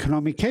given by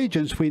economic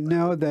agents. We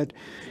know that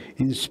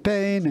in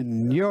Spain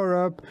and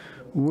Europe,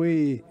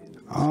 we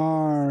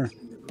are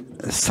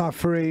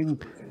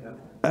suffering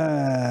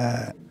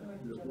the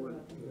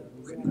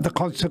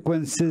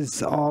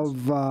consequences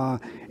of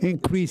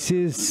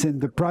increases in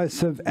the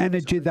price of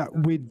energy that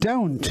we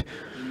don't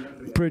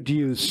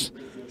produce.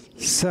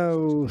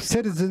 So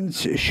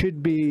citizens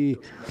should be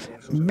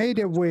made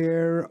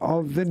aware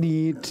of the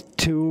need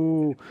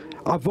to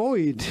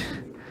avoid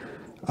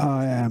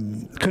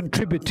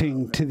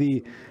contributing to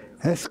the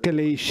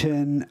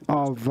escalation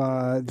of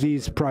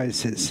these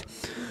prices.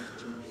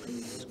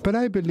 But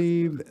I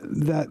believe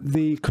that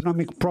the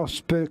economic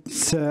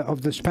prospects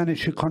of the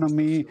Spanish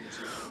economy,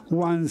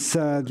 once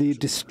the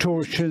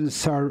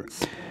distortions are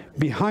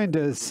behind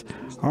us,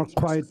 are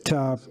quite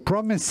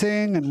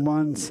promising, and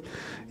once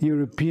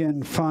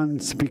European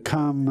funds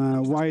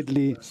become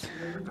widely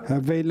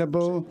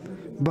available.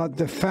 But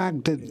the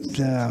fact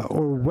that,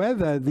 or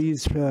whether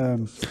these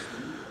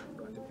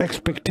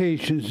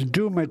expectations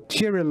do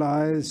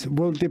materialize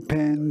will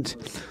depend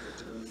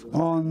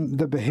on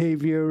the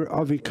behavior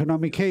of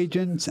economic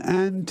agents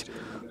and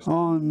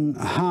on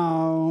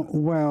how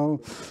well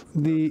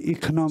the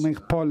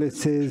economic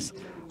policies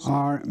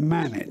are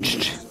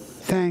managed.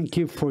 Thank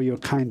you for your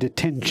kind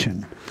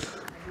attention.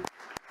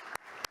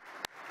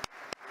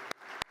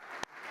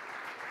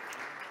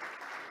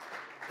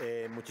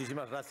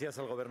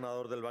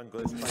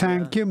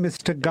 Thank you,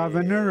 Mr.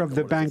 Governor of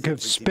the Bank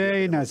of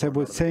Spain. As I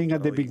was saying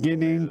at the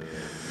beginning,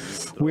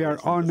 we are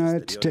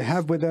honored to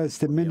have with us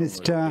the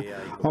Minister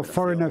of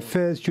Foreign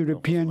Affairs,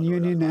 European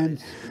Union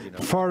and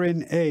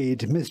Foreign Aid.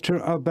 Mr.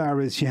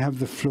 Albares, you have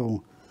the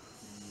floor.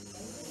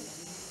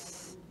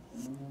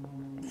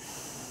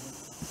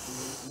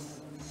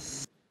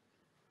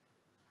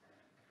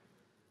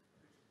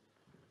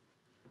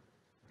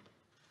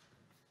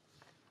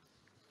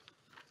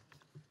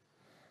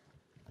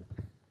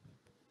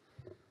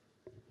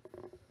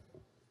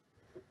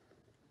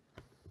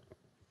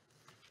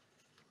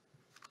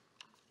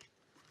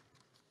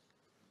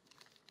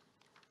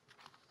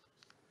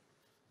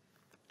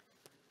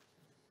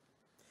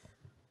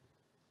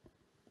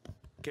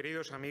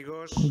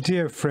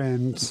 Dear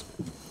friends,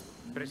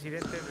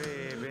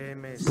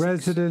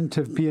 President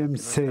of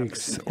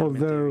BM6,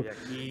 although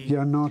you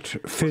are not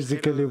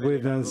physically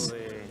with us,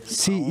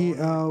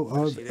 CEO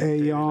of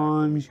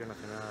Aon,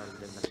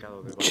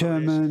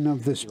 Chairman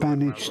of the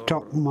Spanish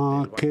stock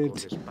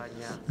market,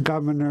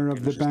 Governor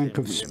of the Bank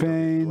of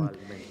Spain,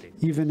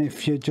 even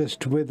if you're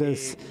just with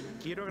us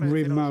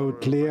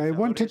remotely, I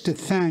wanted to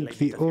thank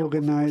the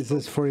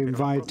organizers for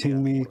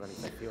inviting me.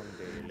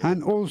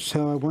 And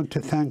also, I want to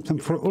thank them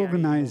for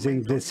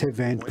organizing this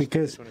event,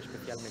 because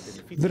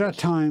there are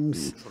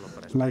times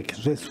like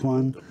this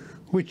one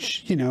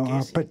which,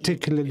 are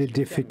particularly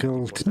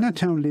difficult,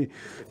 not only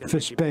for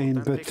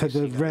Spain, but for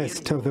the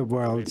rest of the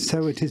world.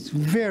 So it is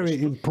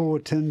very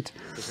important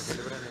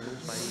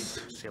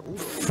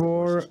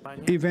for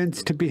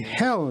events to be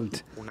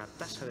held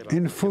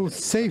in full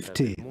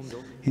safety.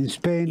 In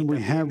Spain, we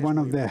have one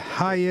of the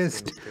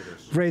highest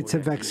rates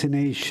of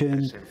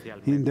vaccination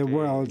in the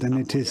world, and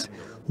it is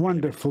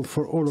wonderful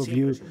for all of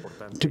you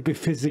to be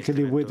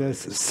physically with us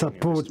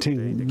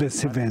supporting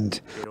this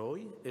event.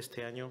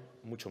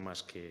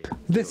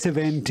 This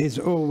event is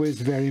always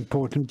very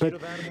important, but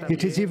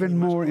it is even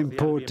more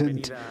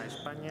important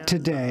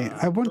today.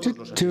 I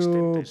wanted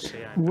to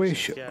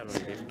wish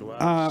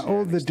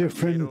all the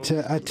different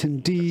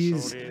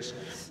attendees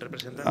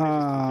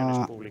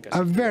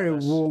a very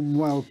warm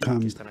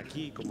welcome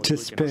to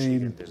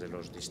Spain,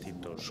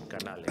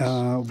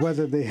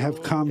 whether they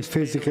have come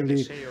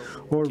physically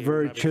or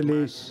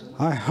virtually.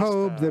 I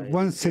hope that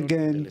once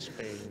again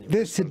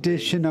this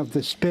edition of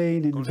the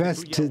Spain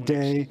Investor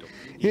Day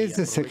is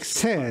a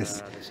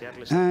success,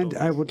 and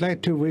I would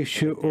like to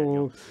wish you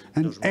all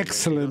an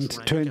excellent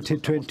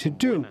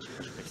 2022,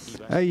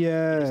 a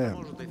year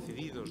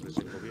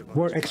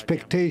where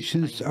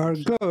expectations are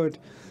good,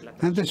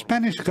 and the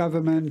Spanish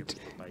government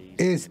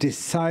is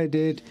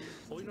decided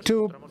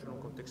to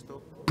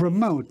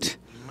promote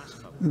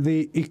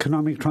the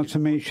economic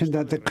transformation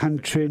that the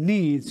country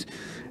needs.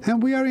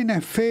 And we are in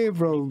a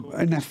favorable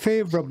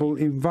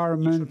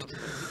environment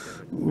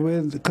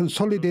with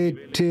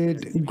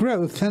consolidated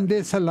growth, and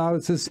this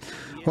allows us,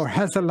 or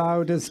has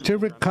allowed us, to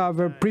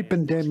recover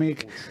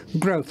pre-pandemic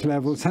growth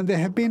levels. And there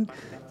have been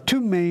two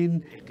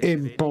main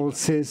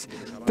impulses.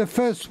 The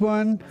first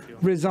one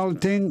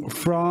resulting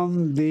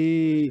from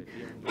the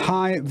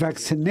high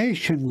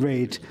vaccination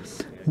rate.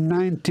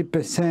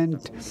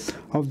 90%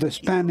 of the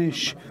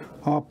Spanish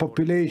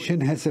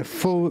population has a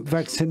full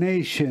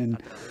vaccination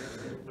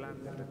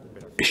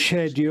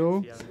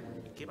schedule.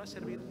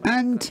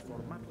 And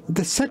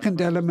the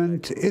second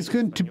element is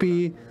going to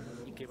be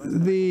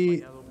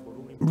the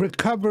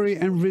recovery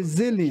and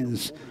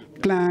resilience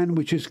plan,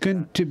 which is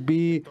going to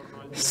be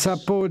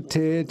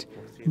supported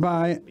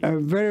by a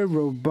very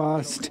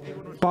robust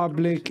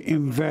public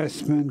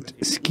investment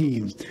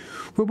scheme.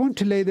 We want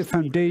to lay the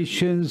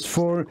foundations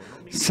for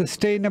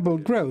sustainable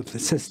growth,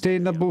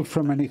 sustainable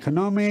from an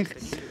economic,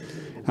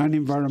 an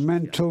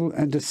environmental,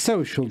 and a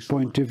social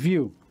point of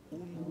view.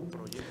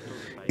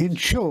 In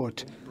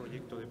short,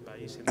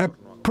 a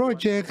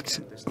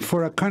project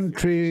for a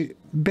country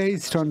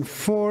based on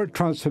 4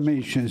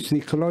 transformations: the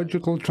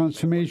ecological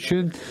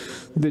transformation,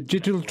 the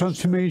digital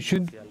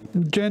transformation,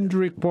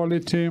 gender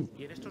equality,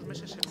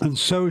 and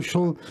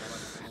social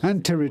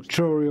and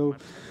territorial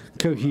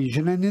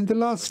cohesion. And in the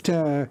last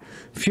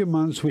few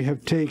months, we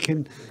have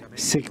taken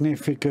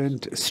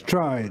significant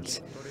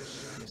strides.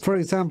 For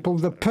example,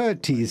 the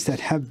PERTEs that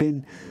have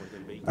been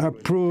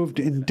approved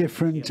in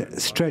different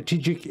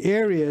strategic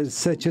areas,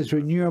 such as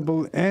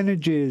renewable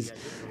energies,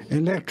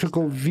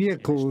 electrical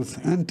vehicles,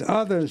 and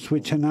others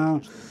which are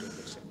now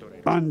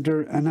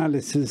under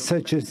analysis,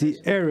 such as the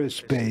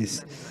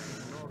aerospace.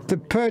 The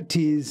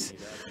PERTEs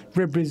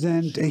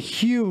represent a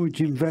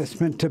huge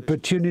investment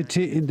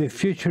opportunity in the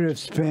future of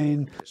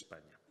Spain,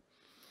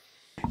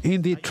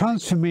 in the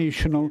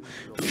transformational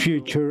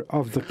future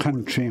of the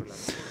country.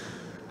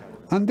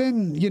 And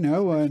then,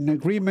 an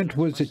agreement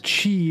was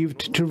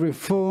achieved to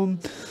reform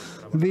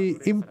the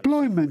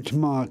employment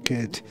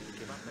market,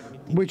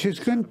 which is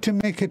going to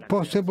make it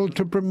possible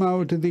to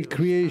promote the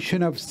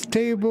creation of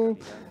stable,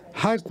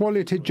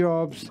 high-quality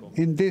jobs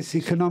in this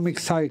economic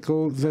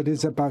cycle that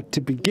is about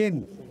to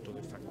begin.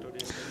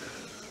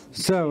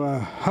 So a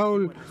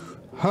whole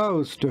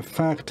host of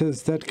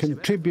factors that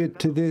contribute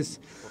to this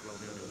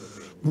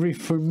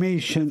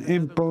reformation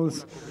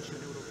impulse.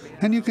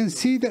 And you can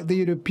see that the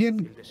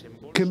European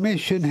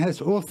Commission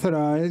has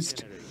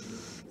authorized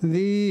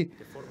the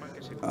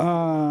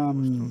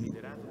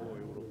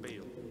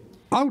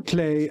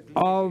outlay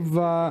of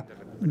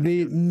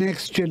the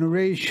next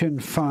generation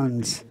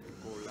funds.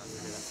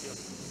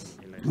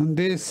 And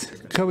this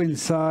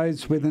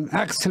coincides with an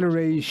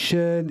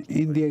acceleration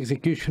in the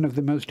execution of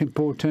the most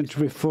important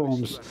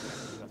reforms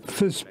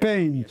for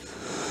Spain.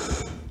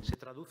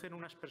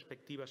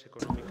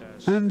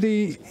 And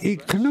the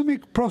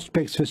economic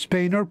prospects for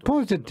Spain are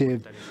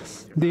positive.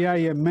 The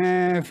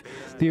IMF,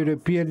 the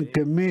European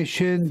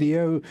Commission, the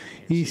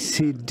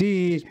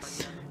OECD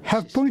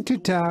have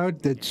pointed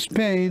out that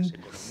Spain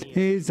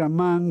is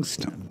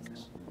amongst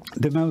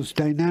the most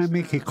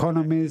dynamic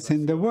economies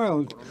in the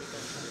world.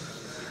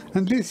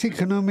 And this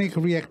economic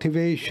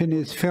reactivation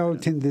is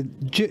felt in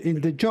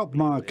the job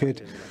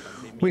market.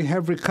 We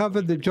have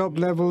recovered the job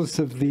levels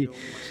of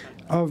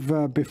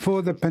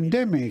before the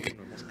pandemic.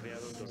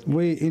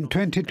 In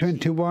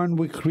 2021,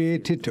 we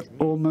created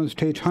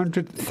almost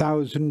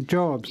 800,000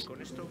 jobs.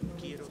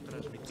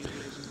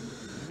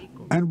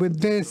 And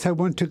with this, I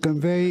want to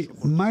convey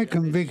my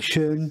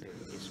conviction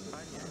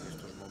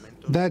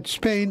that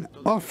Spain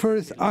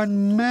offers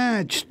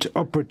unmatched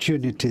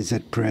opportunities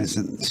at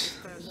present.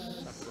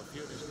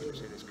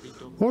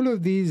 All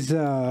of these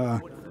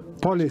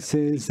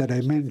policies that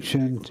I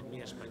mentioned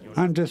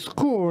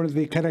underscore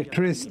the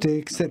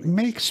characteristics that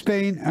make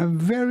Spain a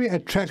very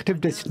attractive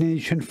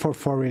destination for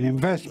foreign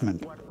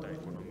investment.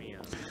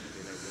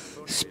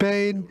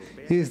 Spain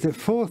is the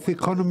 4th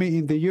economy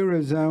in the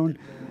Eurozone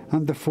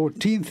and the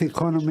 14th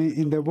economy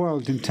in the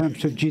world in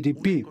terms of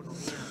GDP.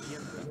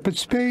 But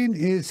Spain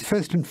is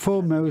first and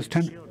foremost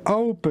an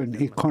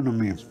open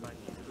economy.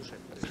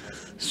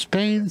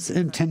 Spain's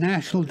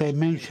international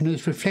dimension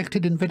is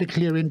reflected in very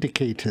clear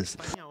indicators.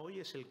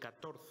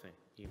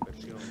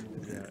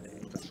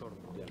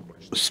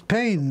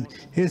 Spain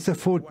is the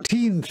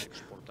 14th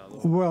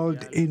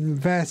world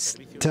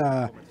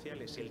investor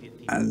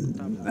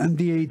and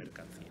the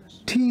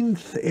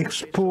 18th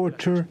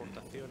exporter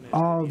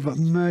of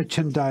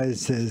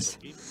merchandises.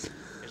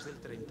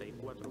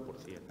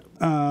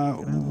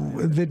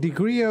 The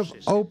degree of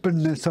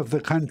openness of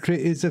the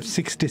country is of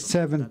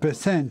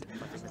 67%.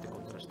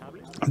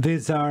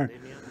 These are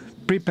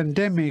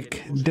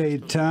pre-pandemic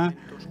data,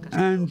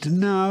 and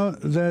now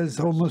there's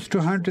almost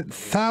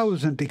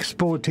 200,000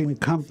 exporting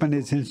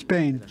companies in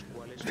Spain,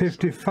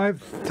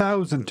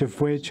 55,000 of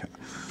which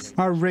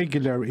are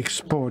regular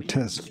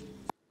exporters.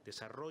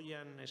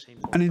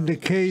 And in the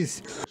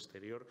case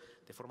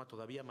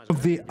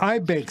of the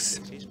IBEX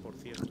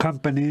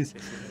companies,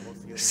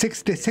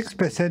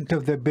 66%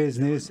 of the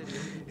business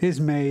is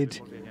made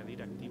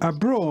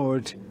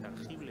abroad.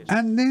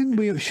 And then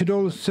we should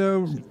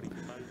also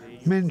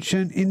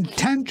mention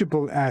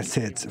intangible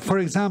assets. For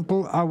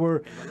example,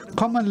 our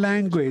common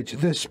language,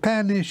 the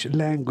Spanish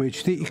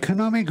language, the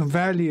economic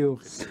value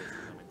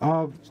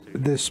of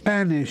the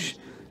Spanish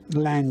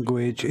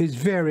language is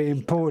very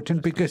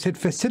important because it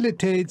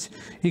facilitates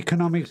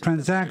economic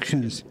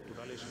transactions.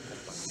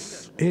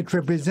 It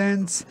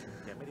represents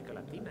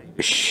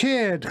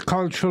shared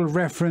cultural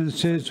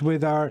references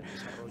with our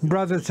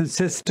brothers and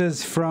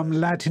sisters from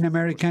Latin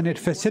America, and it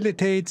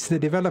facilitates the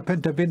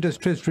development of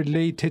industries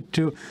related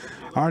to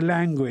our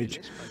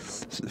language.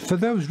 For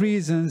those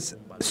reasons,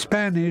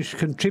 Spanish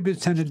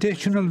contributes an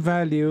additional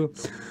value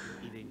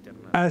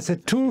as a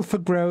tool for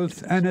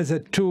growth and as a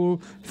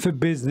tool for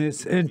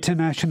business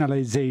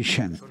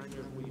internationalization.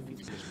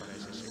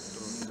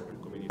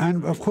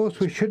 And of course,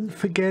 we shouldn't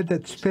forget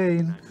that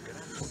Spain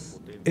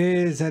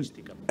is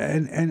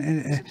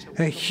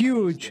a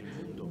huge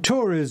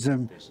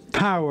tourism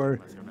power.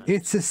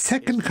 It's the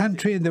second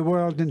country in the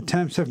world in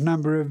terms of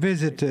number of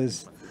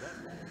visitors.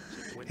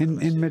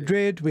 In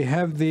Madrid, we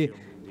have the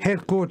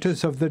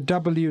headquarters of the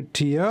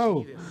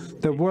WTO,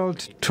 the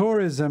World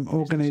Tourism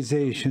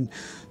Organization.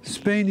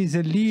 Spain is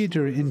a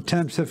leader in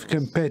terms of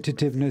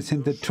competitiveness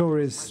in the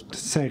tourist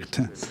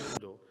sector.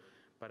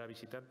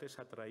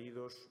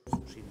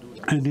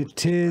 And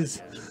it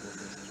is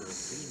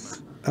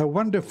a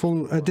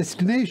wonderful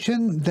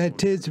destination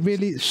that is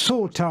really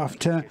sought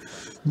after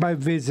by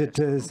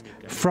visitors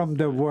from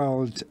the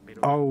world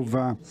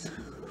over,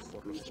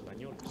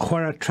 who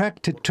are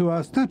attracted to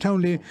us not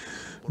only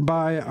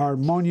by our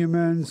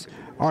monuments,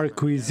 our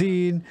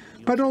cuisine,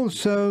 but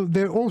also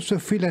they also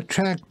feel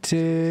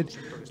attracted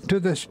to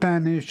the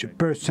Spanish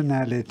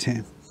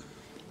personality.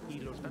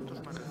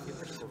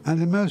 And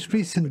the most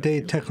recent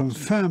data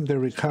confirm the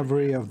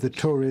recovery of the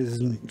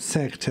tourism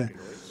sector,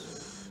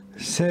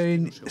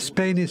 saying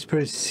Spain is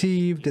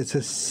perceived as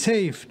a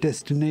safe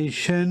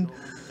destination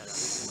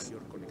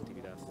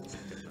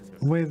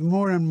with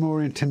more and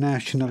more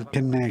international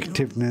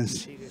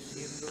connectiveness.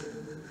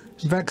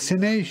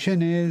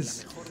 Vaccination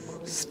is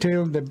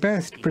still the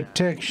best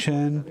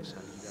protection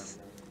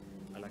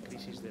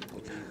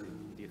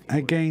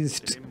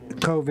against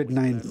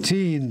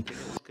COVID-19.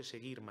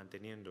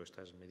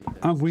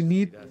 And we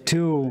need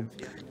to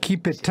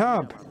keep it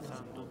up,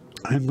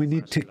 and we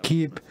need to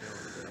keep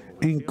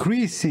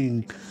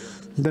increasing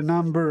the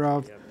number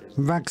of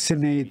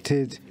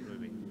vaccinated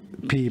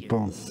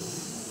people.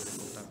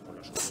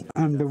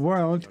 And the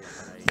world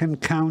can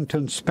count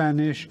on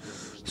Spanish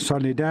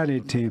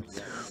solidarity.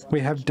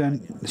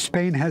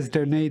 Spain has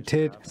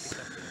donated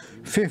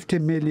 50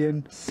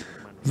 million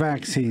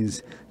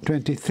vaccines,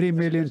 23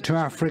 million to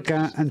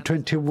Africa and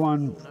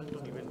 21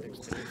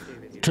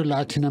 to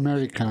Latin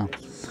America.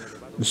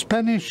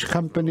 Spanish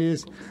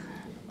companies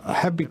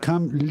have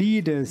become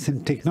leaders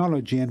in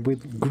technology and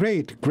with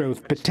great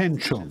growth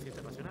potential.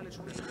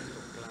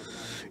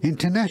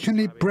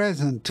 Internationally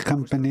present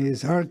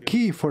companies are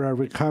key for our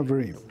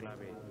recovery.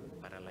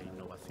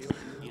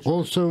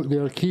 Also, they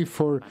are key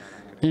for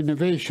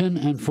innovation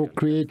and for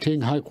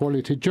creating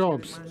high-quality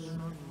jobs.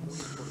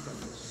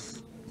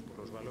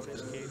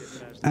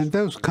 And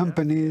those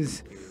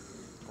companies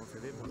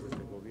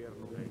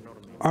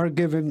are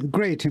given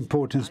great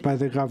importance by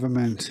the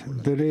government.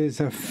 There is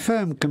a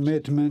firm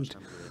commitment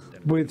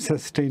with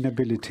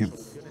sustainability.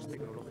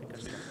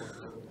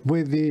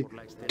 With the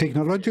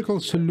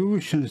technological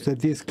solutions that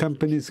these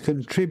companies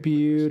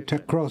contribute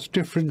across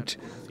different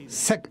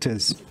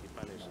sectors.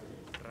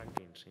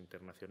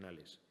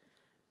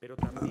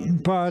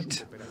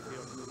 But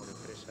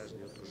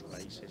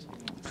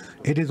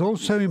it is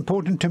also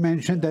important to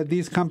mention that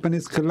these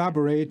companies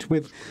collaborate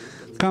with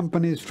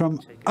companies from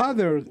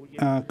other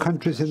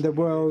countries in the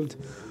world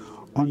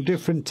on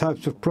different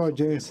types of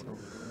projects,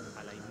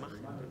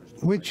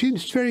 which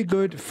is very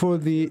good for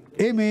the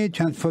image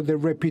and for the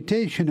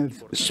reputation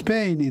of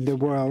Spain in the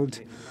world.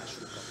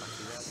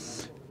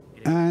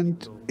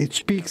 And it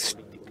speaks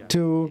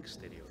to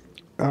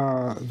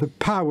the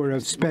power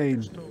of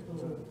Spain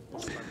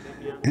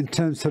in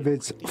terms of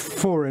its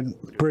foreign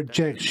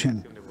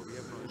projection.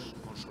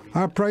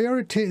 Our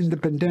priority in the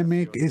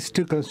pandemic is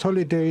to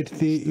consolidate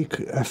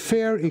a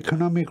fair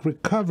economic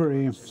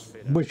recovery,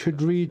 which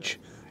should reach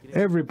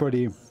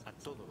everybody.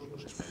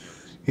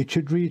 It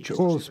should reach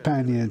all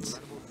Spaniards.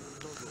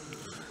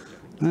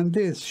 And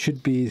this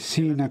should be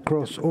seen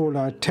across all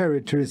our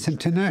territories.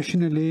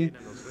 Internationally,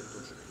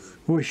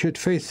 we should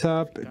face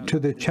up to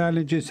the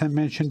challenges I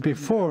mentioned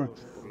before,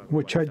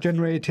 which are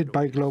generated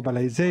by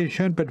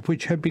globalization, but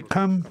which have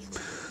become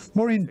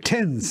more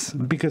intense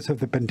because of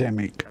the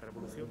pandemic.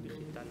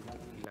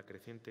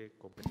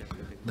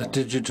 The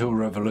digital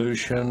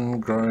revolution,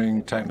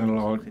 growing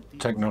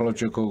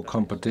technological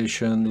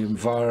competition, the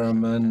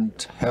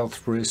environment,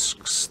 health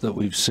risks that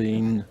we've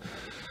seen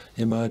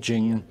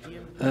emerging,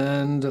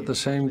 and at the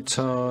same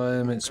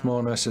time, it's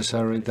more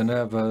necessary than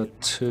ever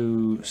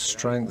to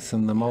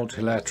strengthen the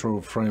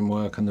multilateral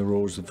framework and the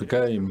rules of the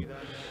game.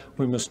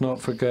 We must not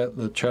forget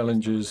the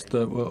challenges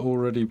that were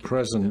already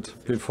present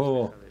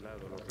before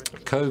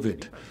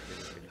COVID,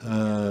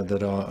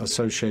 that are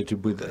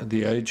associated with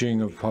the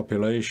aging of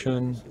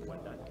population,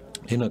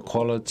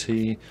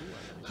 inequality,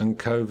 and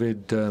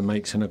COVID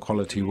makes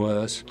inequality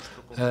worse.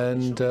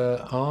 And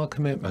our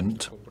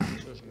commitment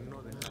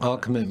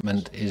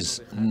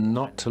is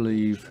not to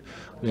leave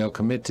We are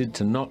committed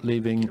to not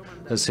leaving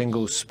a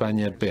single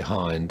Spaniard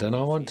behind. And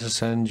I want to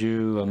send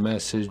you a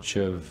message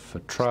of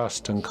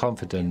trust and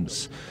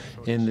confidence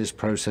in this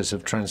process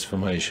of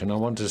transformation. I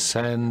want to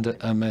send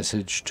a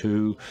message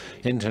to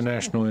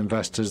international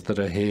investors that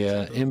are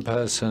here in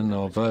person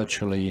or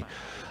virtually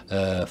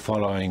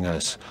following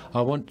us.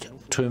 I want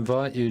to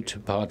invite you to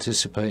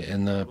participate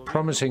in the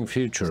promising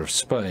future of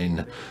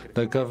Spain.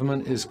 The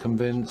government is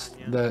convinced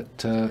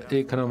that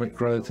economic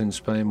growth in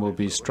Spain will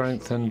be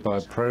strengthened by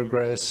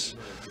progress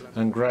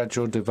and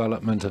gradual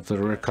development of the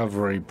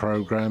recovery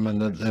program, and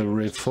that the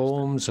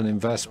reforms and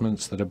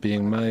investments that are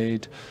being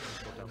made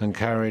and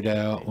carried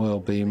out will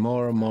be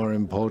more and more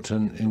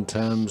important in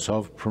terms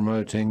of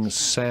promoting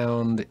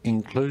sound,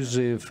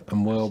 inclusive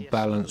and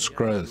well-balanced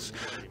growth.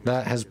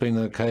 That has been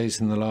the case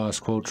in the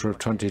last quarter of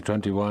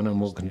 2021 and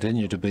will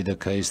continue to be the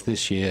case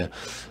this year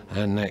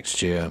and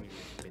next year,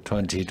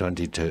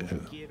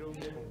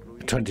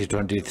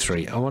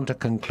 2023. I want to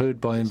conclude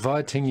by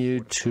inviting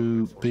you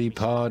to be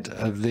part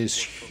of this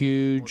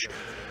huge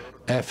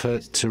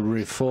effort to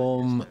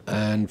reform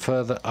and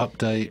further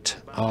update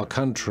our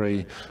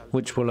country,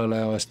 which will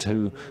allow us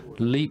to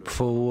leap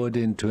forward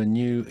into a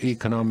new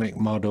economic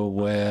model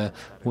where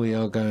we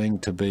are going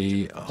to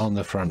be on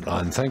the front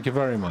line. Thank you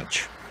very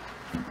much.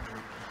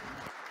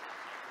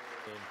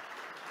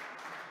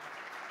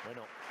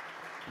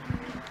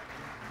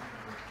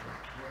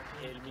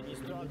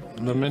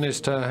 The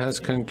Minister has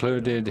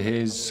concluded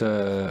his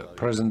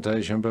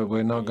presentation, but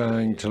we're not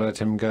going to let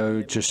him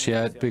go just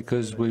yet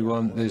because we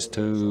want this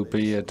to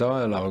be a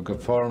dialogue, a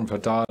forum for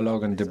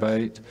dialogue and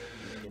debate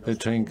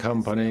between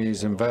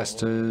companies,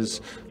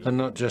 investors, and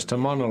not just a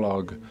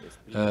monologue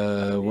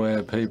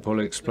where people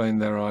explain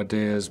their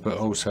ideas, but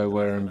also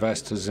where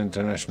investors,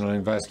 international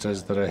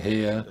investors that are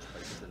here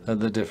at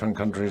the different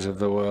countries of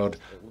the world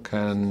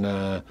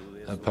can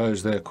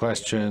pose their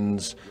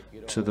questions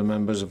to the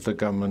members of the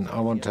government.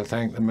 I want to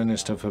thank the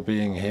Minister for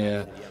being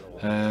here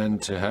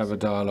and to have a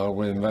dialogue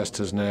with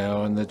investors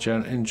now. And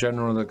in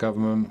general, the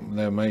government,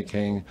 they're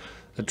making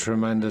a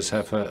tremendous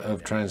effort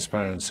of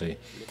transparency.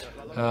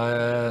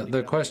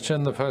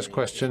 The first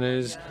question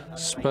is,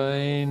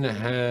 Spain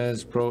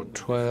has brought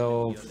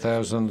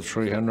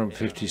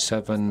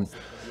 12,357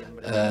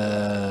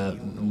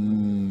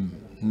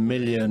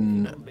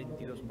 million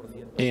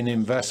in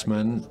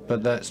investment,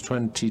 but that's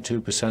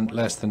 22%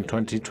 less than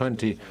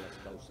 2020.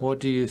 What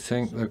do you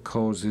think the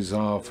causes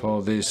are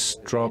for this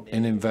drop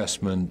in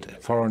investment,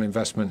 foreign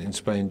investment in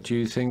Spain? Do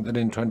you think that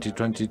in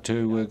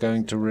 2022 we're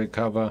going to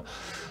recover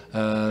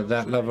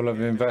that level of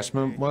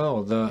investment?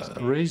 Well, the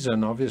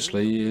reason,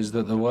 obviously, is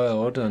that the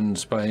world, and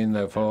Spain,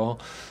 therefore,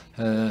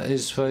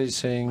 is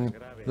facing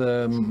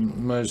the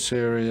most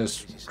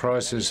serious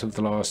crisis of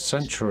the last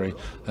century,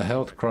 a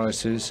health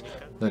crisis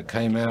that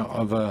came out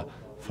of a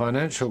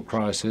financial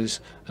crisis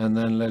and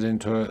then led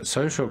into a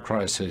social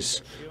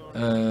crisis.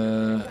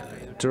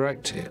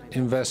 Direct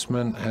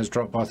investment has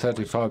dropped by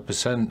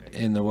 35%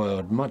 in the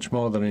world, much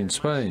more than in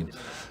Spain.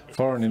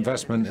 Foreign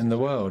investment in the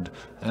world,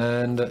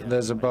 and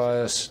there's a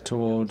bias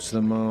towards the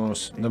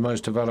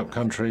most developed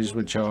countries,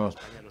 which are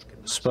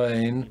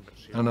Spain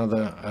and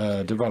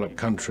other developed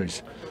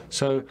countries.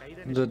 So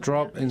the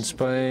drop in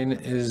Spain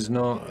is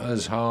not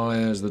as high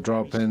as the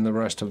drop in the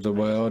rest of the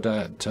world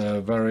at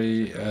a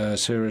very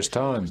serious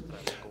time.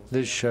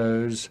 This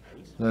shows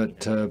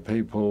that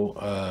people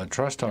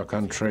trust our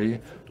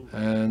country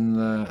and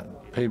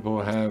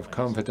people have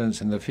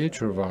confidence in the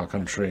future of our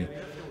country.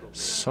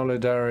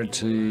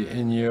 Solidarity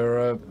in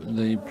Europe,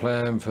 the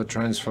plan for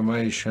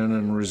transformation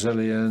and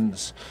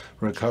resilience,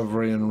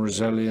 recovery and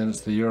resilience,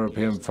 the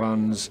European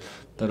funds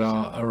that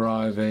are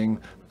arriving,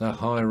 the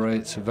high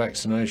rates of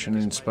vaccination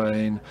in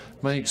Spain,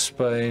 makes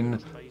Spain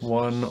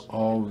one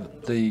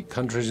of the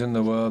countries in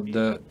the world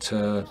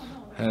that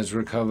has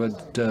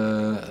recovered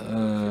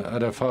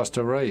at a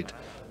faster rate.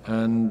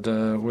 And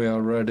we are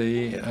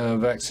already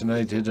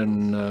vaccinated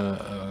and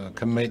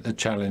can meet the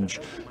challenge.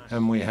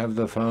 And we have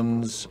the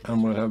funds,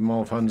 and we'll have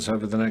more funds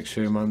over the next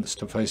few months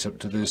to face up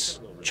to this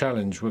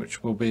challenge,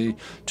 which will be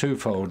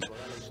twofold.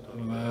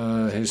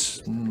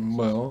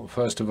 Well,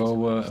 first of all,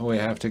 we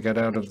have to get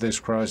out of this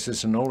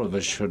crisis, and all of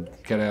us should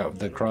get out of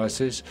the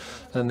crisis.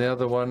 And the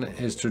other one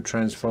is to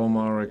transform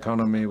our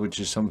economy, which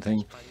is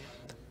something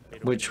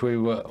which we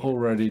were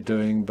already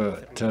doing,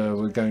 but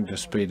we're going to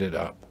speed it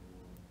up.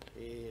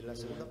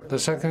 The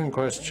second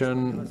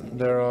question,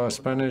 there are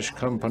Spanish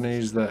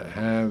companies that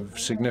have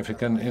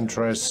significant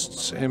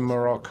interests in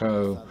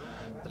Morocco.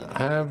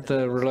 Have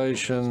the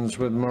relations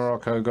with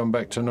Morocco gone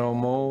back to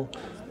normal?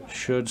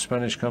 Should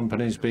Spanish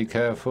companies be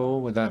careful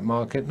with that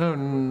market? No,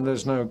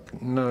 there's no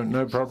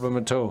problem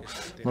at all.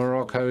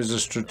 Morocco is a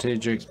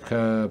strategic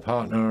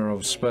partner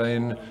of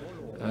Spain,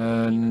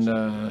 and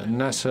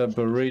Nasser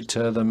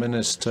Bourita, the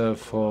Minister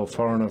for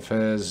Foreign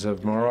Affairs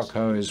of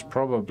Morocco, is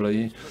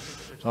probably,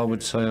 I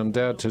would say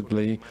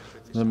undoubtedly,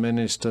 the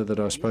minister that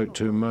I speak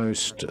to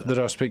most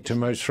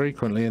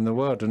frequently in the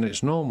world, and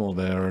it's normal.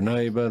 They're a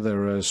neighbor,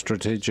 they're a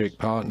strategic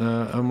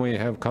partner, and we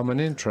have common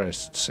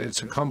interests.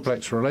 It's a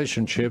complex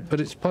relationship, but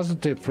it's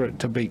positive for it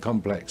to be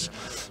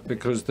complex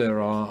because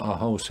there are a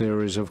whole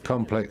series of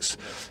complex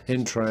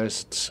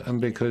interests, and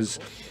because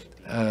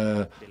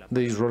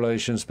these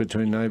relations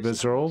between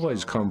neighbors are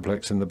always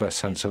complex in the best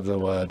sense of the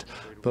word.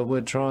 But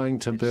we're trying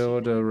to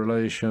build a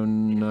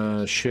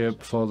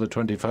relationship for the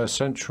 21st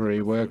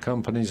century where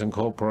companies and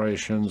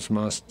corporations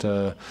must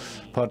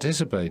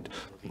participate.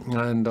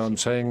 And I'm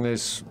saying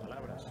this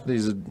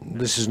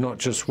is not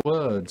just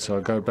words. I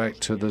go back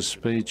to the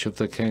speech of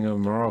the King of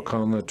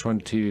Morocco on the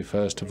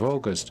 21st of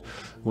August,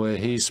 where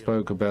he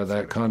spoke about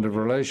that kind of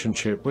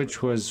relationship,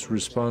 which was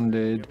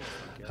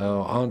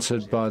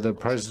answered by the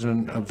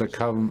president of the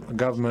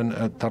government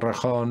at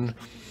Tarragon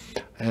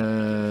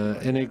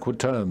in equal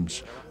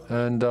terms.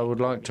 And I would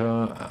like to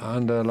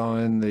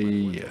underline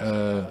the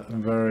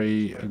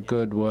very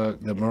good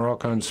work that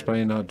Morocco and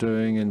Spain are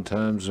doing in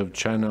terms of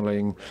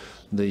channeling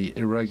the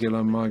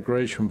irregular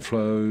migration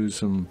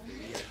flows. And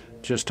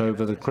just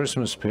over the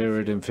Christmas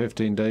period in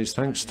 15 days,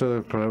 thanks to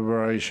the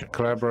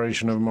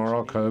collaboration of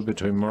Morocco,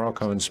 between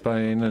Morocco and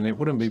Spain, and it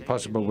wouldn't be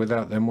possible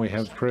without them, we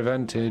have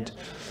prevented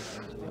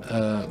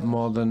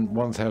more than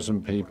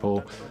 1,000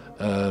 people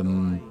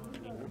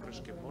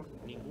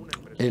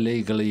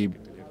illegally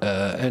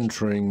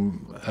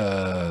entering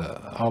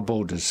our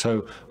borders.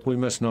 So we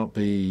must not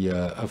be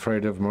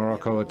afraid of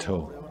Morocco at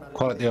all.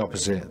 Quite the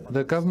opposite.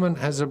 The government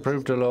has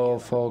approved a law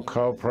for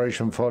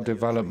cooperation for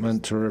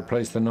development to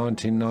replace the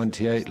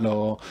 1998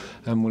 law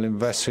and will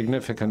invest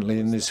significantly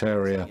in this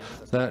area.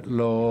 That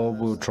law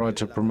will try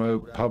to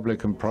promote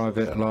public and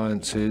private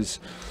alliances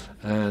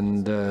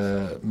and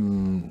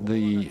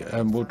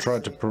will try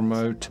to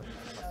promote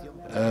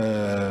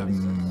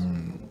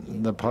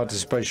the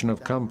participation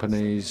of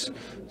companies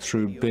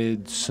through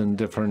bids and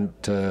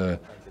different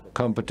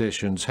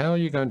competitions. How are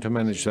you going to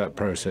manage that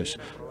process?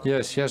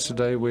 Yes,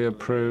 yesterday we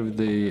approved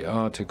the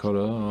article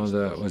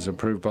that was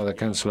approved by the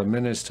Council of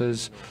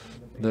Ministers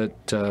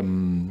that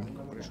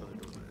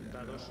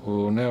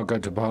will now go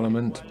to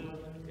Parliament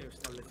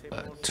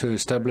to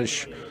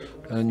establish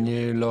a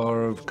new law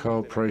of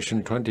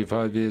cooperation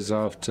 25 years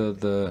after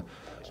the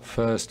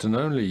first and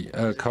only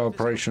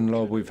cooperation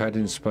law we've had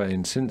in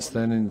Spain. Since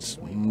then, in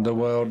the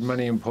world,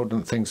 many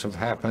important things have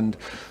happened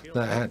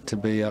that had to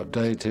be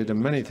updated,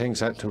 and many things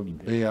had to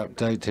be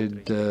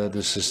updated.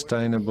 The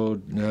Sustainable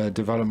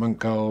Development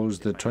Goals,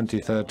 the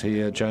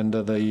 2030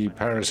 Agenda, the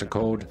Paris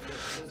Accord,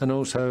 and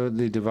also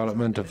the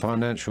development of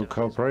financial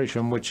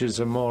cooperation, which is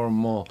a more and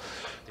more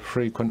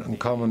frequent and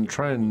common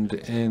trend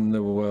in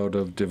the world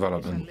of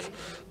development.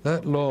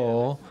 That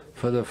law,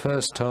 for the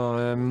first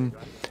time,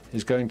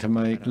 is going to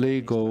make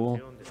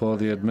legal for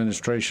the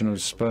administration of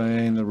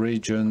Spain, the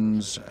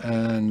regions,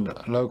 and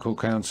local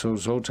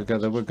councils.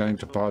 Altogether, we're going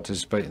to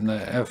participate in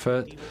that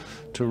effort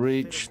to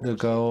reach the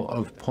goal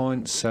of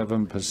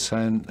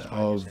 0.7%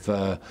 of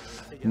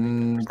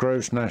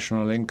gross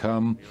national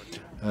income,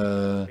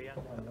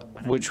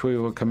 which we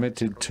were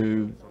committed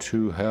to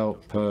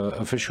help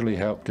officially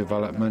help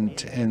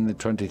development in the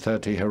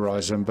 2030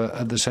 horizon, but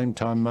at the same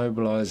time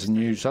mobilize and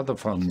use other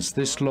funds.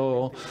 This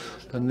law,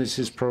 and this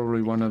is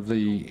probably one of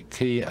the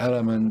key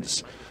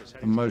elements,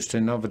 most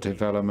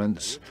innovative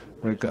elements,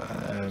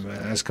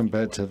 as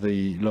compared to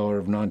the law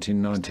of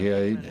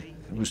 1998,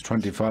 it was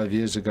 25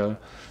 years ago,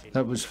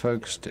 that was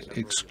focused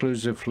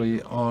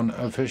exclusively on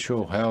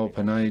official help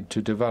and aid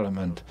to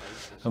development.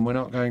 And we're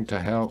not going to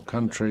help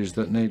countries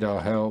that need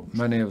our help.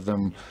 Many of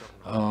them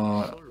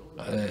are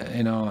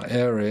in our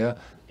area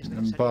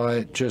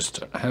by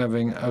just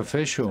having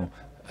official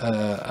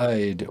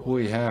aid.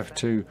 We have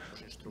to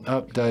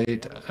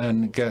update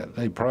and get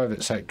the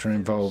private sector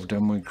involved,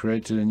 and we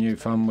created a new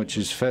fund which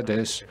is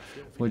FEDES,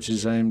 which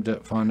is aimed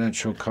at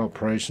financial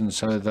cooperation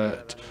so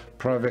that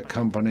private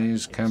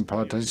companies can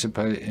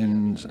participate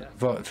in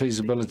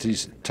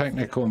feasibilities,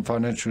 technical and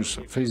financial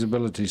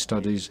feasibility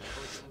studies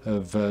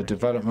of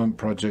development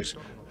projects,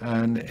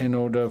 and in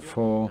order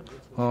for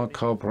our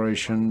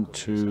cooperation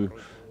to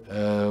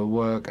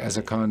work as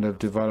a kind of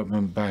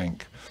development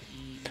bank.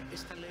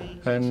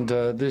 And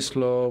this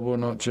law will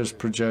not just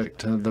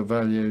project the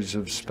values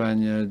of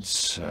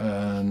Spaniards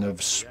and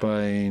of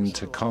Spain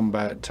to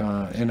combat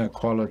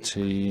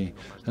inequality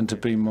and to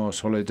be more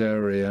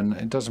solidarian.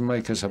 It doesn't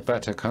make us a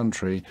better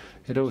country.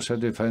 It also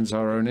defends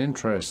our own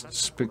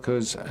interests,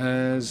 because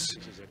as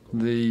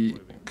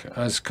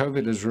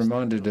COVID has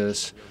reminded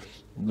us,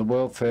 the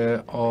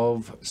welfare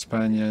of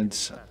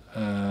Spaniards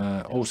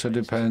also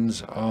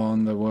depends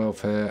on the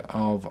welfare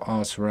of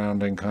our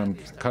surrounding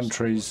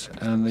countries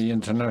and the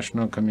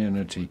international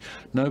community.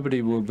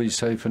 Nobody will be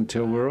safe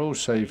until we're all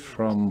safe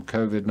from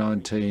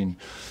COVID-19.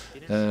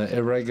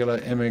 Irregular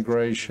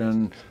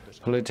immigration,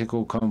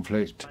 political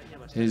conflict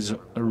is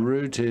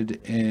rooted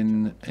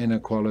in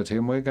inequality,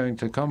 and we're going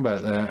to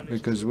combat that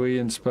because we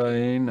in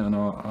Spain and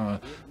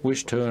our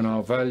wish to and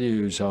our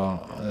values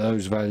are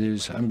those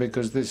values, and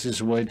because this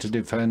is a way to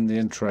defend the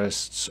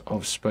interests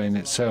of Spain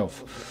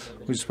itself.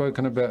 We've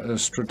spoken about a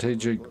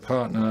strategic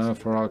partner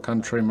for our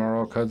country,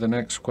 Morocco. The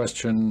next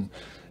question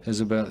is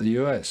about the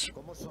US.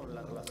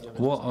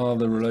 What are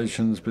the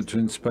relations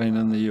between Spain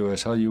and the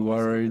US? Are you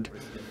worried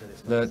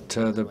that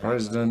the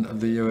President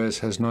of the US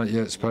has not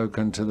yet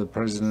spoken to the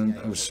President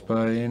of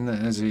Spain,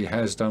 as he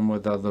has done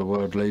with other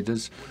world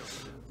leaders?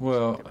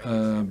 Well,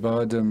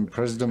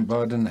 President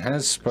Biden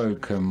has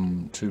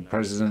spoken to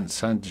President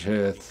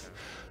Sanchez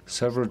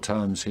several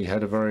times. He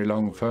had a very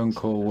long phone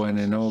call when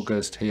in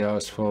August he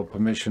asked for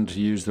permission to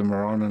use the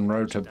Moron and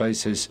Rota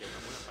basis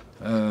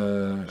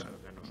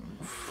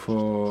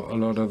for a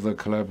lot of the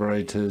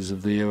collaborators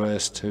of the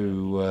US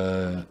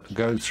to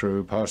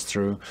pass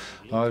through.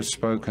 I've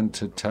spoken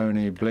to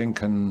Tony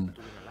Blinken,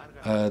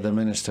 the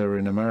minister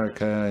in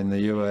America, in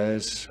the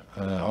US.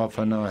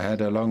 Often I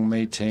had a long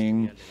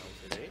meeting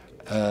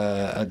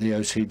at the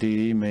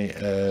OCDE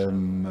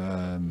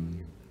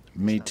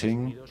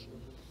meeting,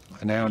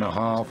 an hour and a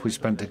half we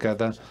spent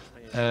together.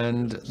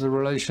 And the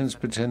relations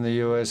between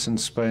the US and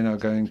Spain are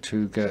going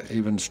to get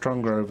even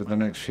stronger over the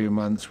next few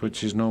months,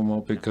 which is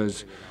normal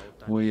because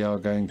we are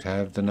going to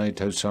have the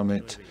NATO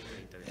summit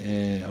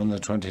on the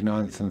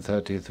 29th and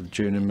 30th of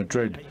June in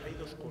Madrid.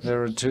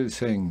 There are two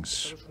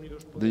things.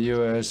 The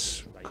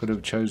US could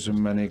have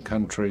chosen many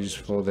countries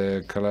for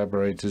their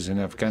collaborators in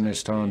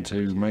Afghanistan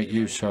to make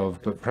use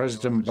of, but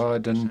President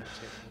Biden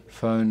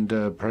phoned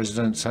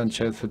President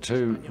Sanchez for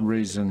two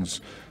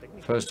reasons.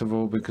 First of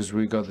all, because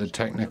we got the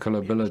technical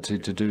ability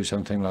to do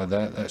something like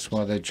that. That's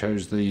why they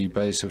chose the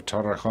base of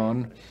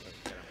Torrejon.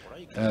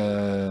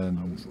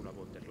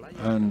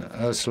 And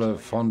Ursula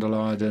von der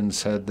Leyen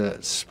said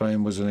that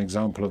Spain was an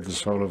example of the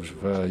soul of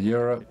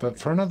Europe. But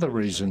for another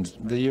reason,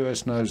 the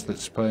US knows that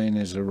Spain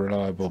is a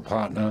reliable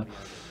partner,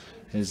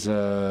 is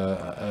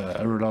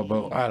a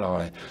reliable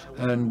ally.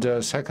 And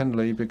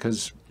secondly,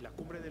 because,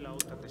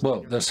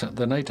 well,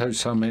 the NATO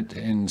summit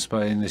in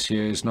Spain this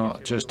year is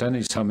not just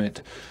any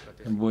summit.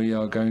 We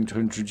are going to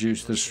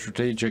introduce the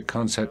strategic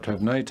concept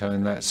of NATO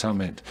in that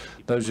summit.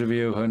 Those of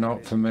you who are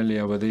not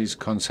familiar with these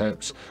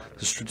concepts,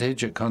 the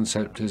strategic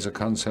concept is a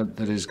concept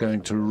that is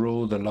going to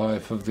rule the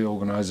life of the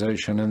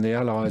organization and the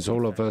allies,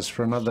 all of us,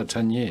 for another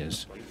 10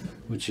 years,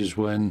 which is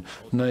when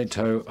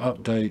NATO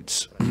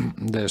updates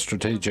their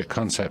strategic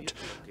concept.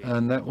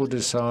 And that will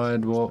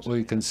decide what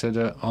we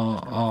consider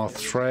our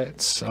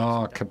threats,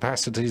 our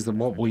capacities,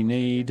 what we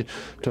need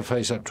to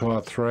face up to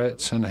our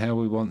threats, and how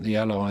we want the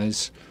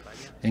allies,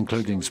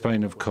 including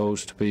Spain, of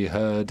course, to be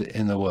heard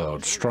in the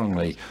world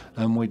strongly.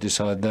 And we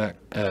decide that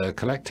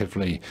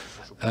collectively.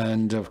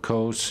 And, of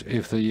course,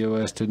 if the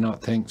US did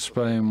not think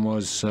Spain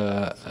was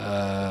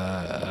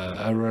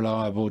a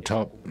reliable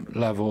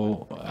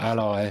top-level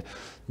ally,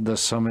 the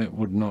summit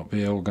would not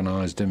be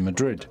organized in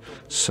Madrid.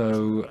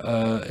 So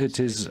it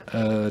is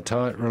a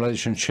tight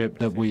relationship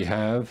that we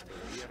have.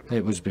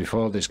 It was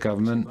before this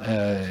government.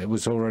 It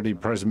was already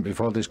present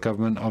before this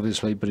government,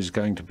 obviously, but is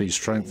going to be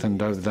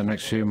strengthened over the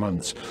next few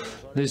months.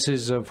 This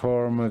is a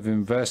forum of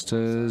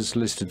investors,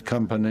 listed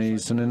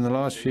companies, and in the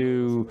last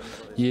few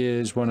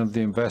years, one of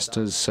the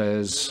investors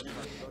says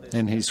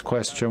in his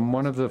question,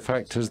 one of the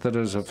factors that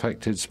has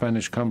affected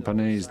Spanish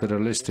companies that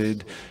are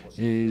listed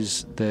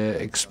is their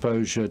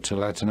exposure to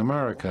Latin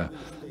America.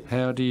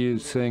 How do you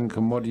think,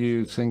 and what do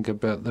you think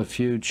about the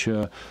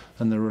future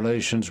and the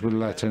relations with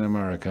Latin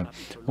America?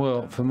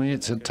 Well, for me,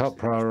 it's a top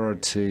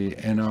priority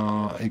in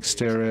our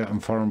exterior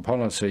and foreign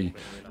policy.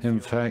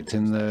 In fact,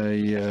 in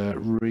the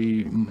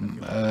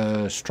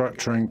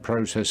restructuring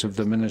process of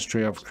the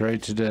ministry, I've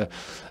created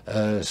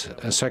a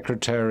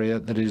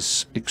secretariat that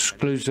is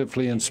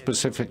exclusively and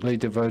specifically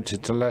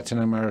devoted to Latin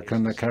America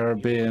and the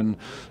Caribbean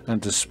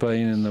and to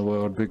Spain in the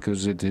world,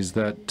 because it is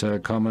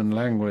that common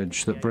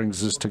language that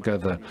brings us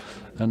together.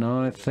 And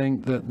I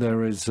think that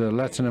there is a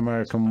Latin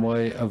American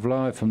way of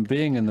life and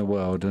being in the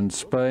world, and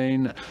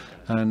Spain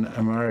and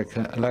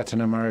America,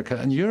 Latin America,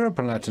 and Europe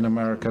and Latin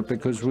America,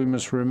 because we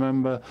must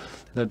remember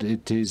that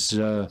it is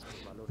the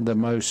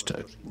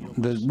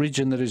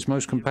region that is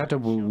most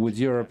compatible with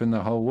Europe in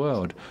the whole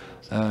world.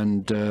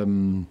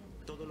 And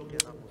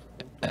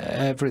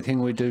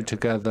everything we do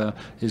together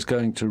is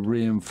going to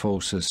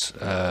reinforce us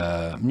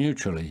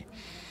mutually.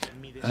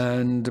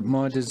 And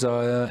my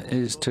desire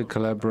is to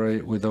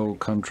collaborate with all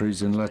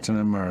countries in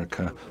Latin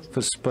America.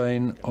 For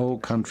Spain, all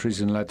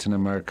countries in Latin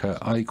America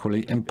are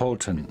equally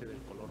important.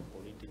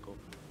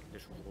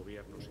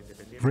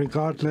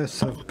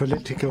 Regardless of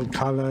political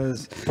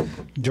colors,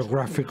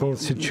 geographical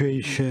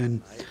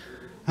situation.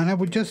 And I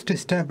would just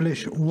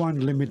establish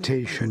one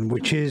limitation,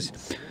 which is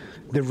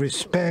the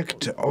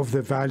respect of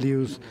the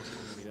values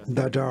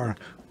that are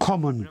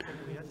common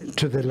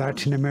to the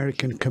Latin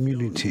American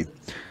community.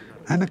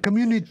 And a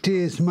community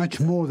is much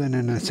more than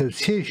an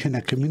association.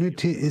 A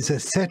community is a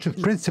set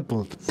of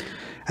principles,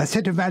 a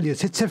set of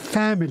values. It's a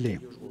family.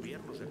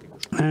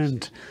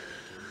 And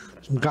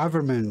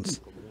governments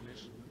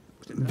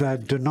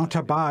that do not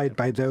abide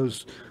by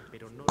those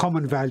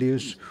common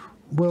values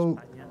will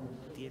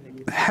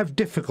have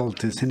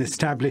difficulties in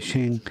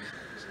establishing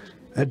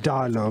a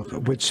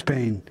dialogue with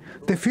Spain.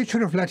 The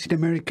future of Latin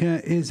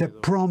America is a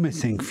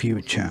promising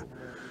future.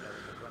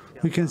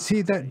 We can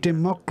see that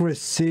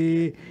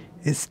democracy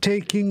is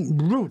taking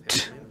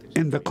root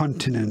in the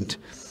continent,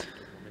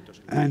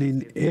 and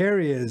in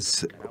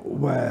areas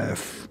where,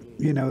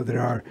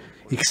 there are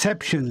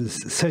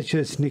exceptions, such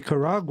as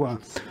Nicaragua.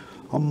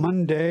 On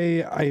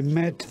Monday, I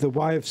met the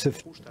wives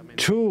of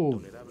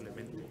 2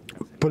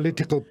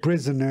 political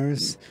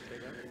prisoners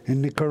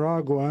in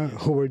Nicaragua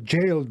who were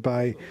jailed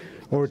by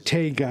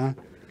Ortega.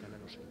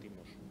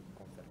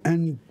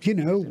 And,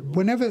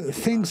 whenever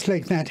things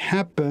like that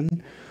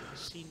happen,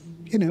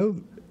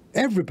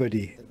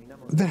 everybody,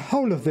 the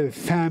whole of the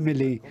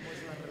family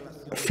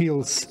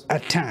feels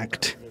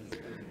attacked.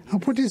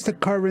 And what is the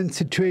current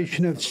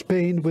situation of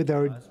Spain with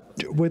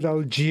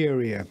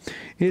Algeria?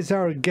 Is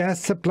our gas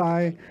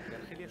supply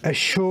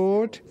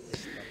assured?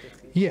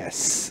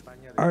 Yes.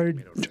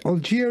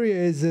 Algeria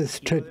is a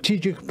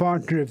strategic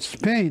partner of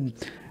Spain,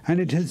 and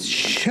it has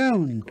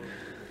shown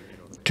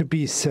to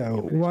be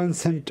so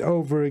once and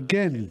over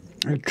again.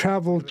 I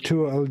traveled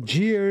to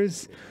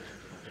Algiers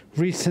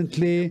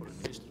recently.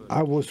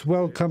 I was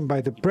welcomed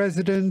by the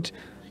President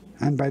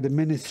and by the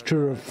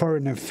Minister of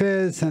Foreign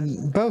Affairs,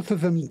 and both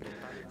of them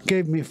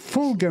gave me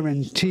full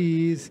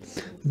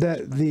guarantees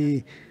that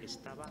the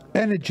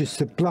energy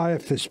supply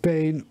for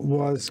Spain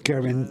was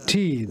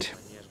guaranteed.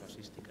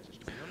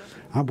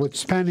 And what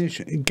Spanish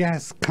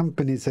gas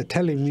companies are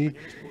telling me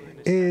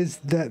is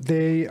that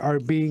they are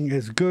being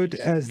as good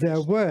as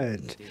their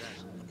word.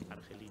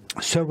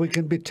 So we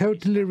can be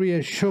totally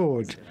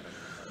reassured.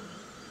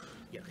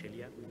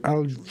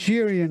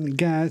 Algerian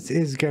gas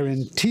is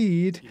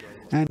guaranteed,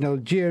 and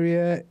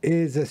Algeria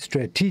is a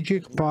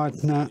strategic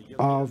partner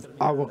of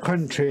our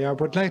country. I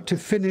would like to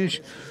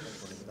finish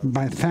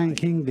by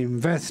thanking the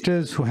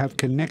investors who have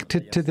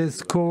connected to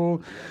this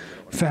call,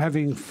 for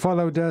having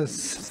followed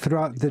us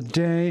throughout the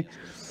day.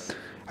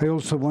 I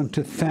also want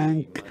to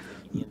thank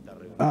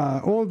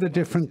all the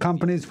different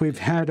companies. We've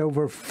had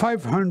over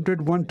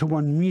 500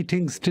 one-to-one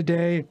meetings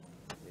today.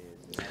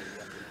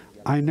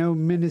 I know,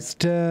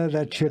 Minister,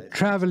 that you're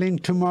traveling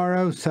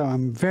tomorrow, so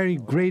I'm very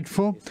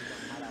grateful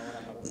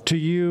to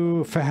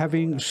you for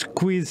having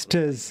squeezed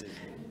us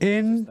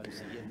in.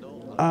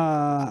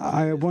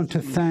 I want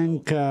to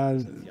thank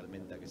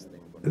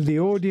the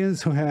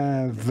audience who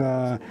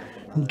have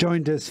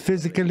joined us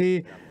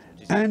physically,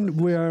 and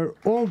we are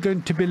all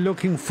going to be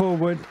looking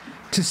forward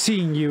to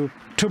seeing you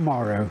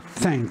tomorrow.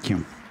 Thank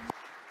you.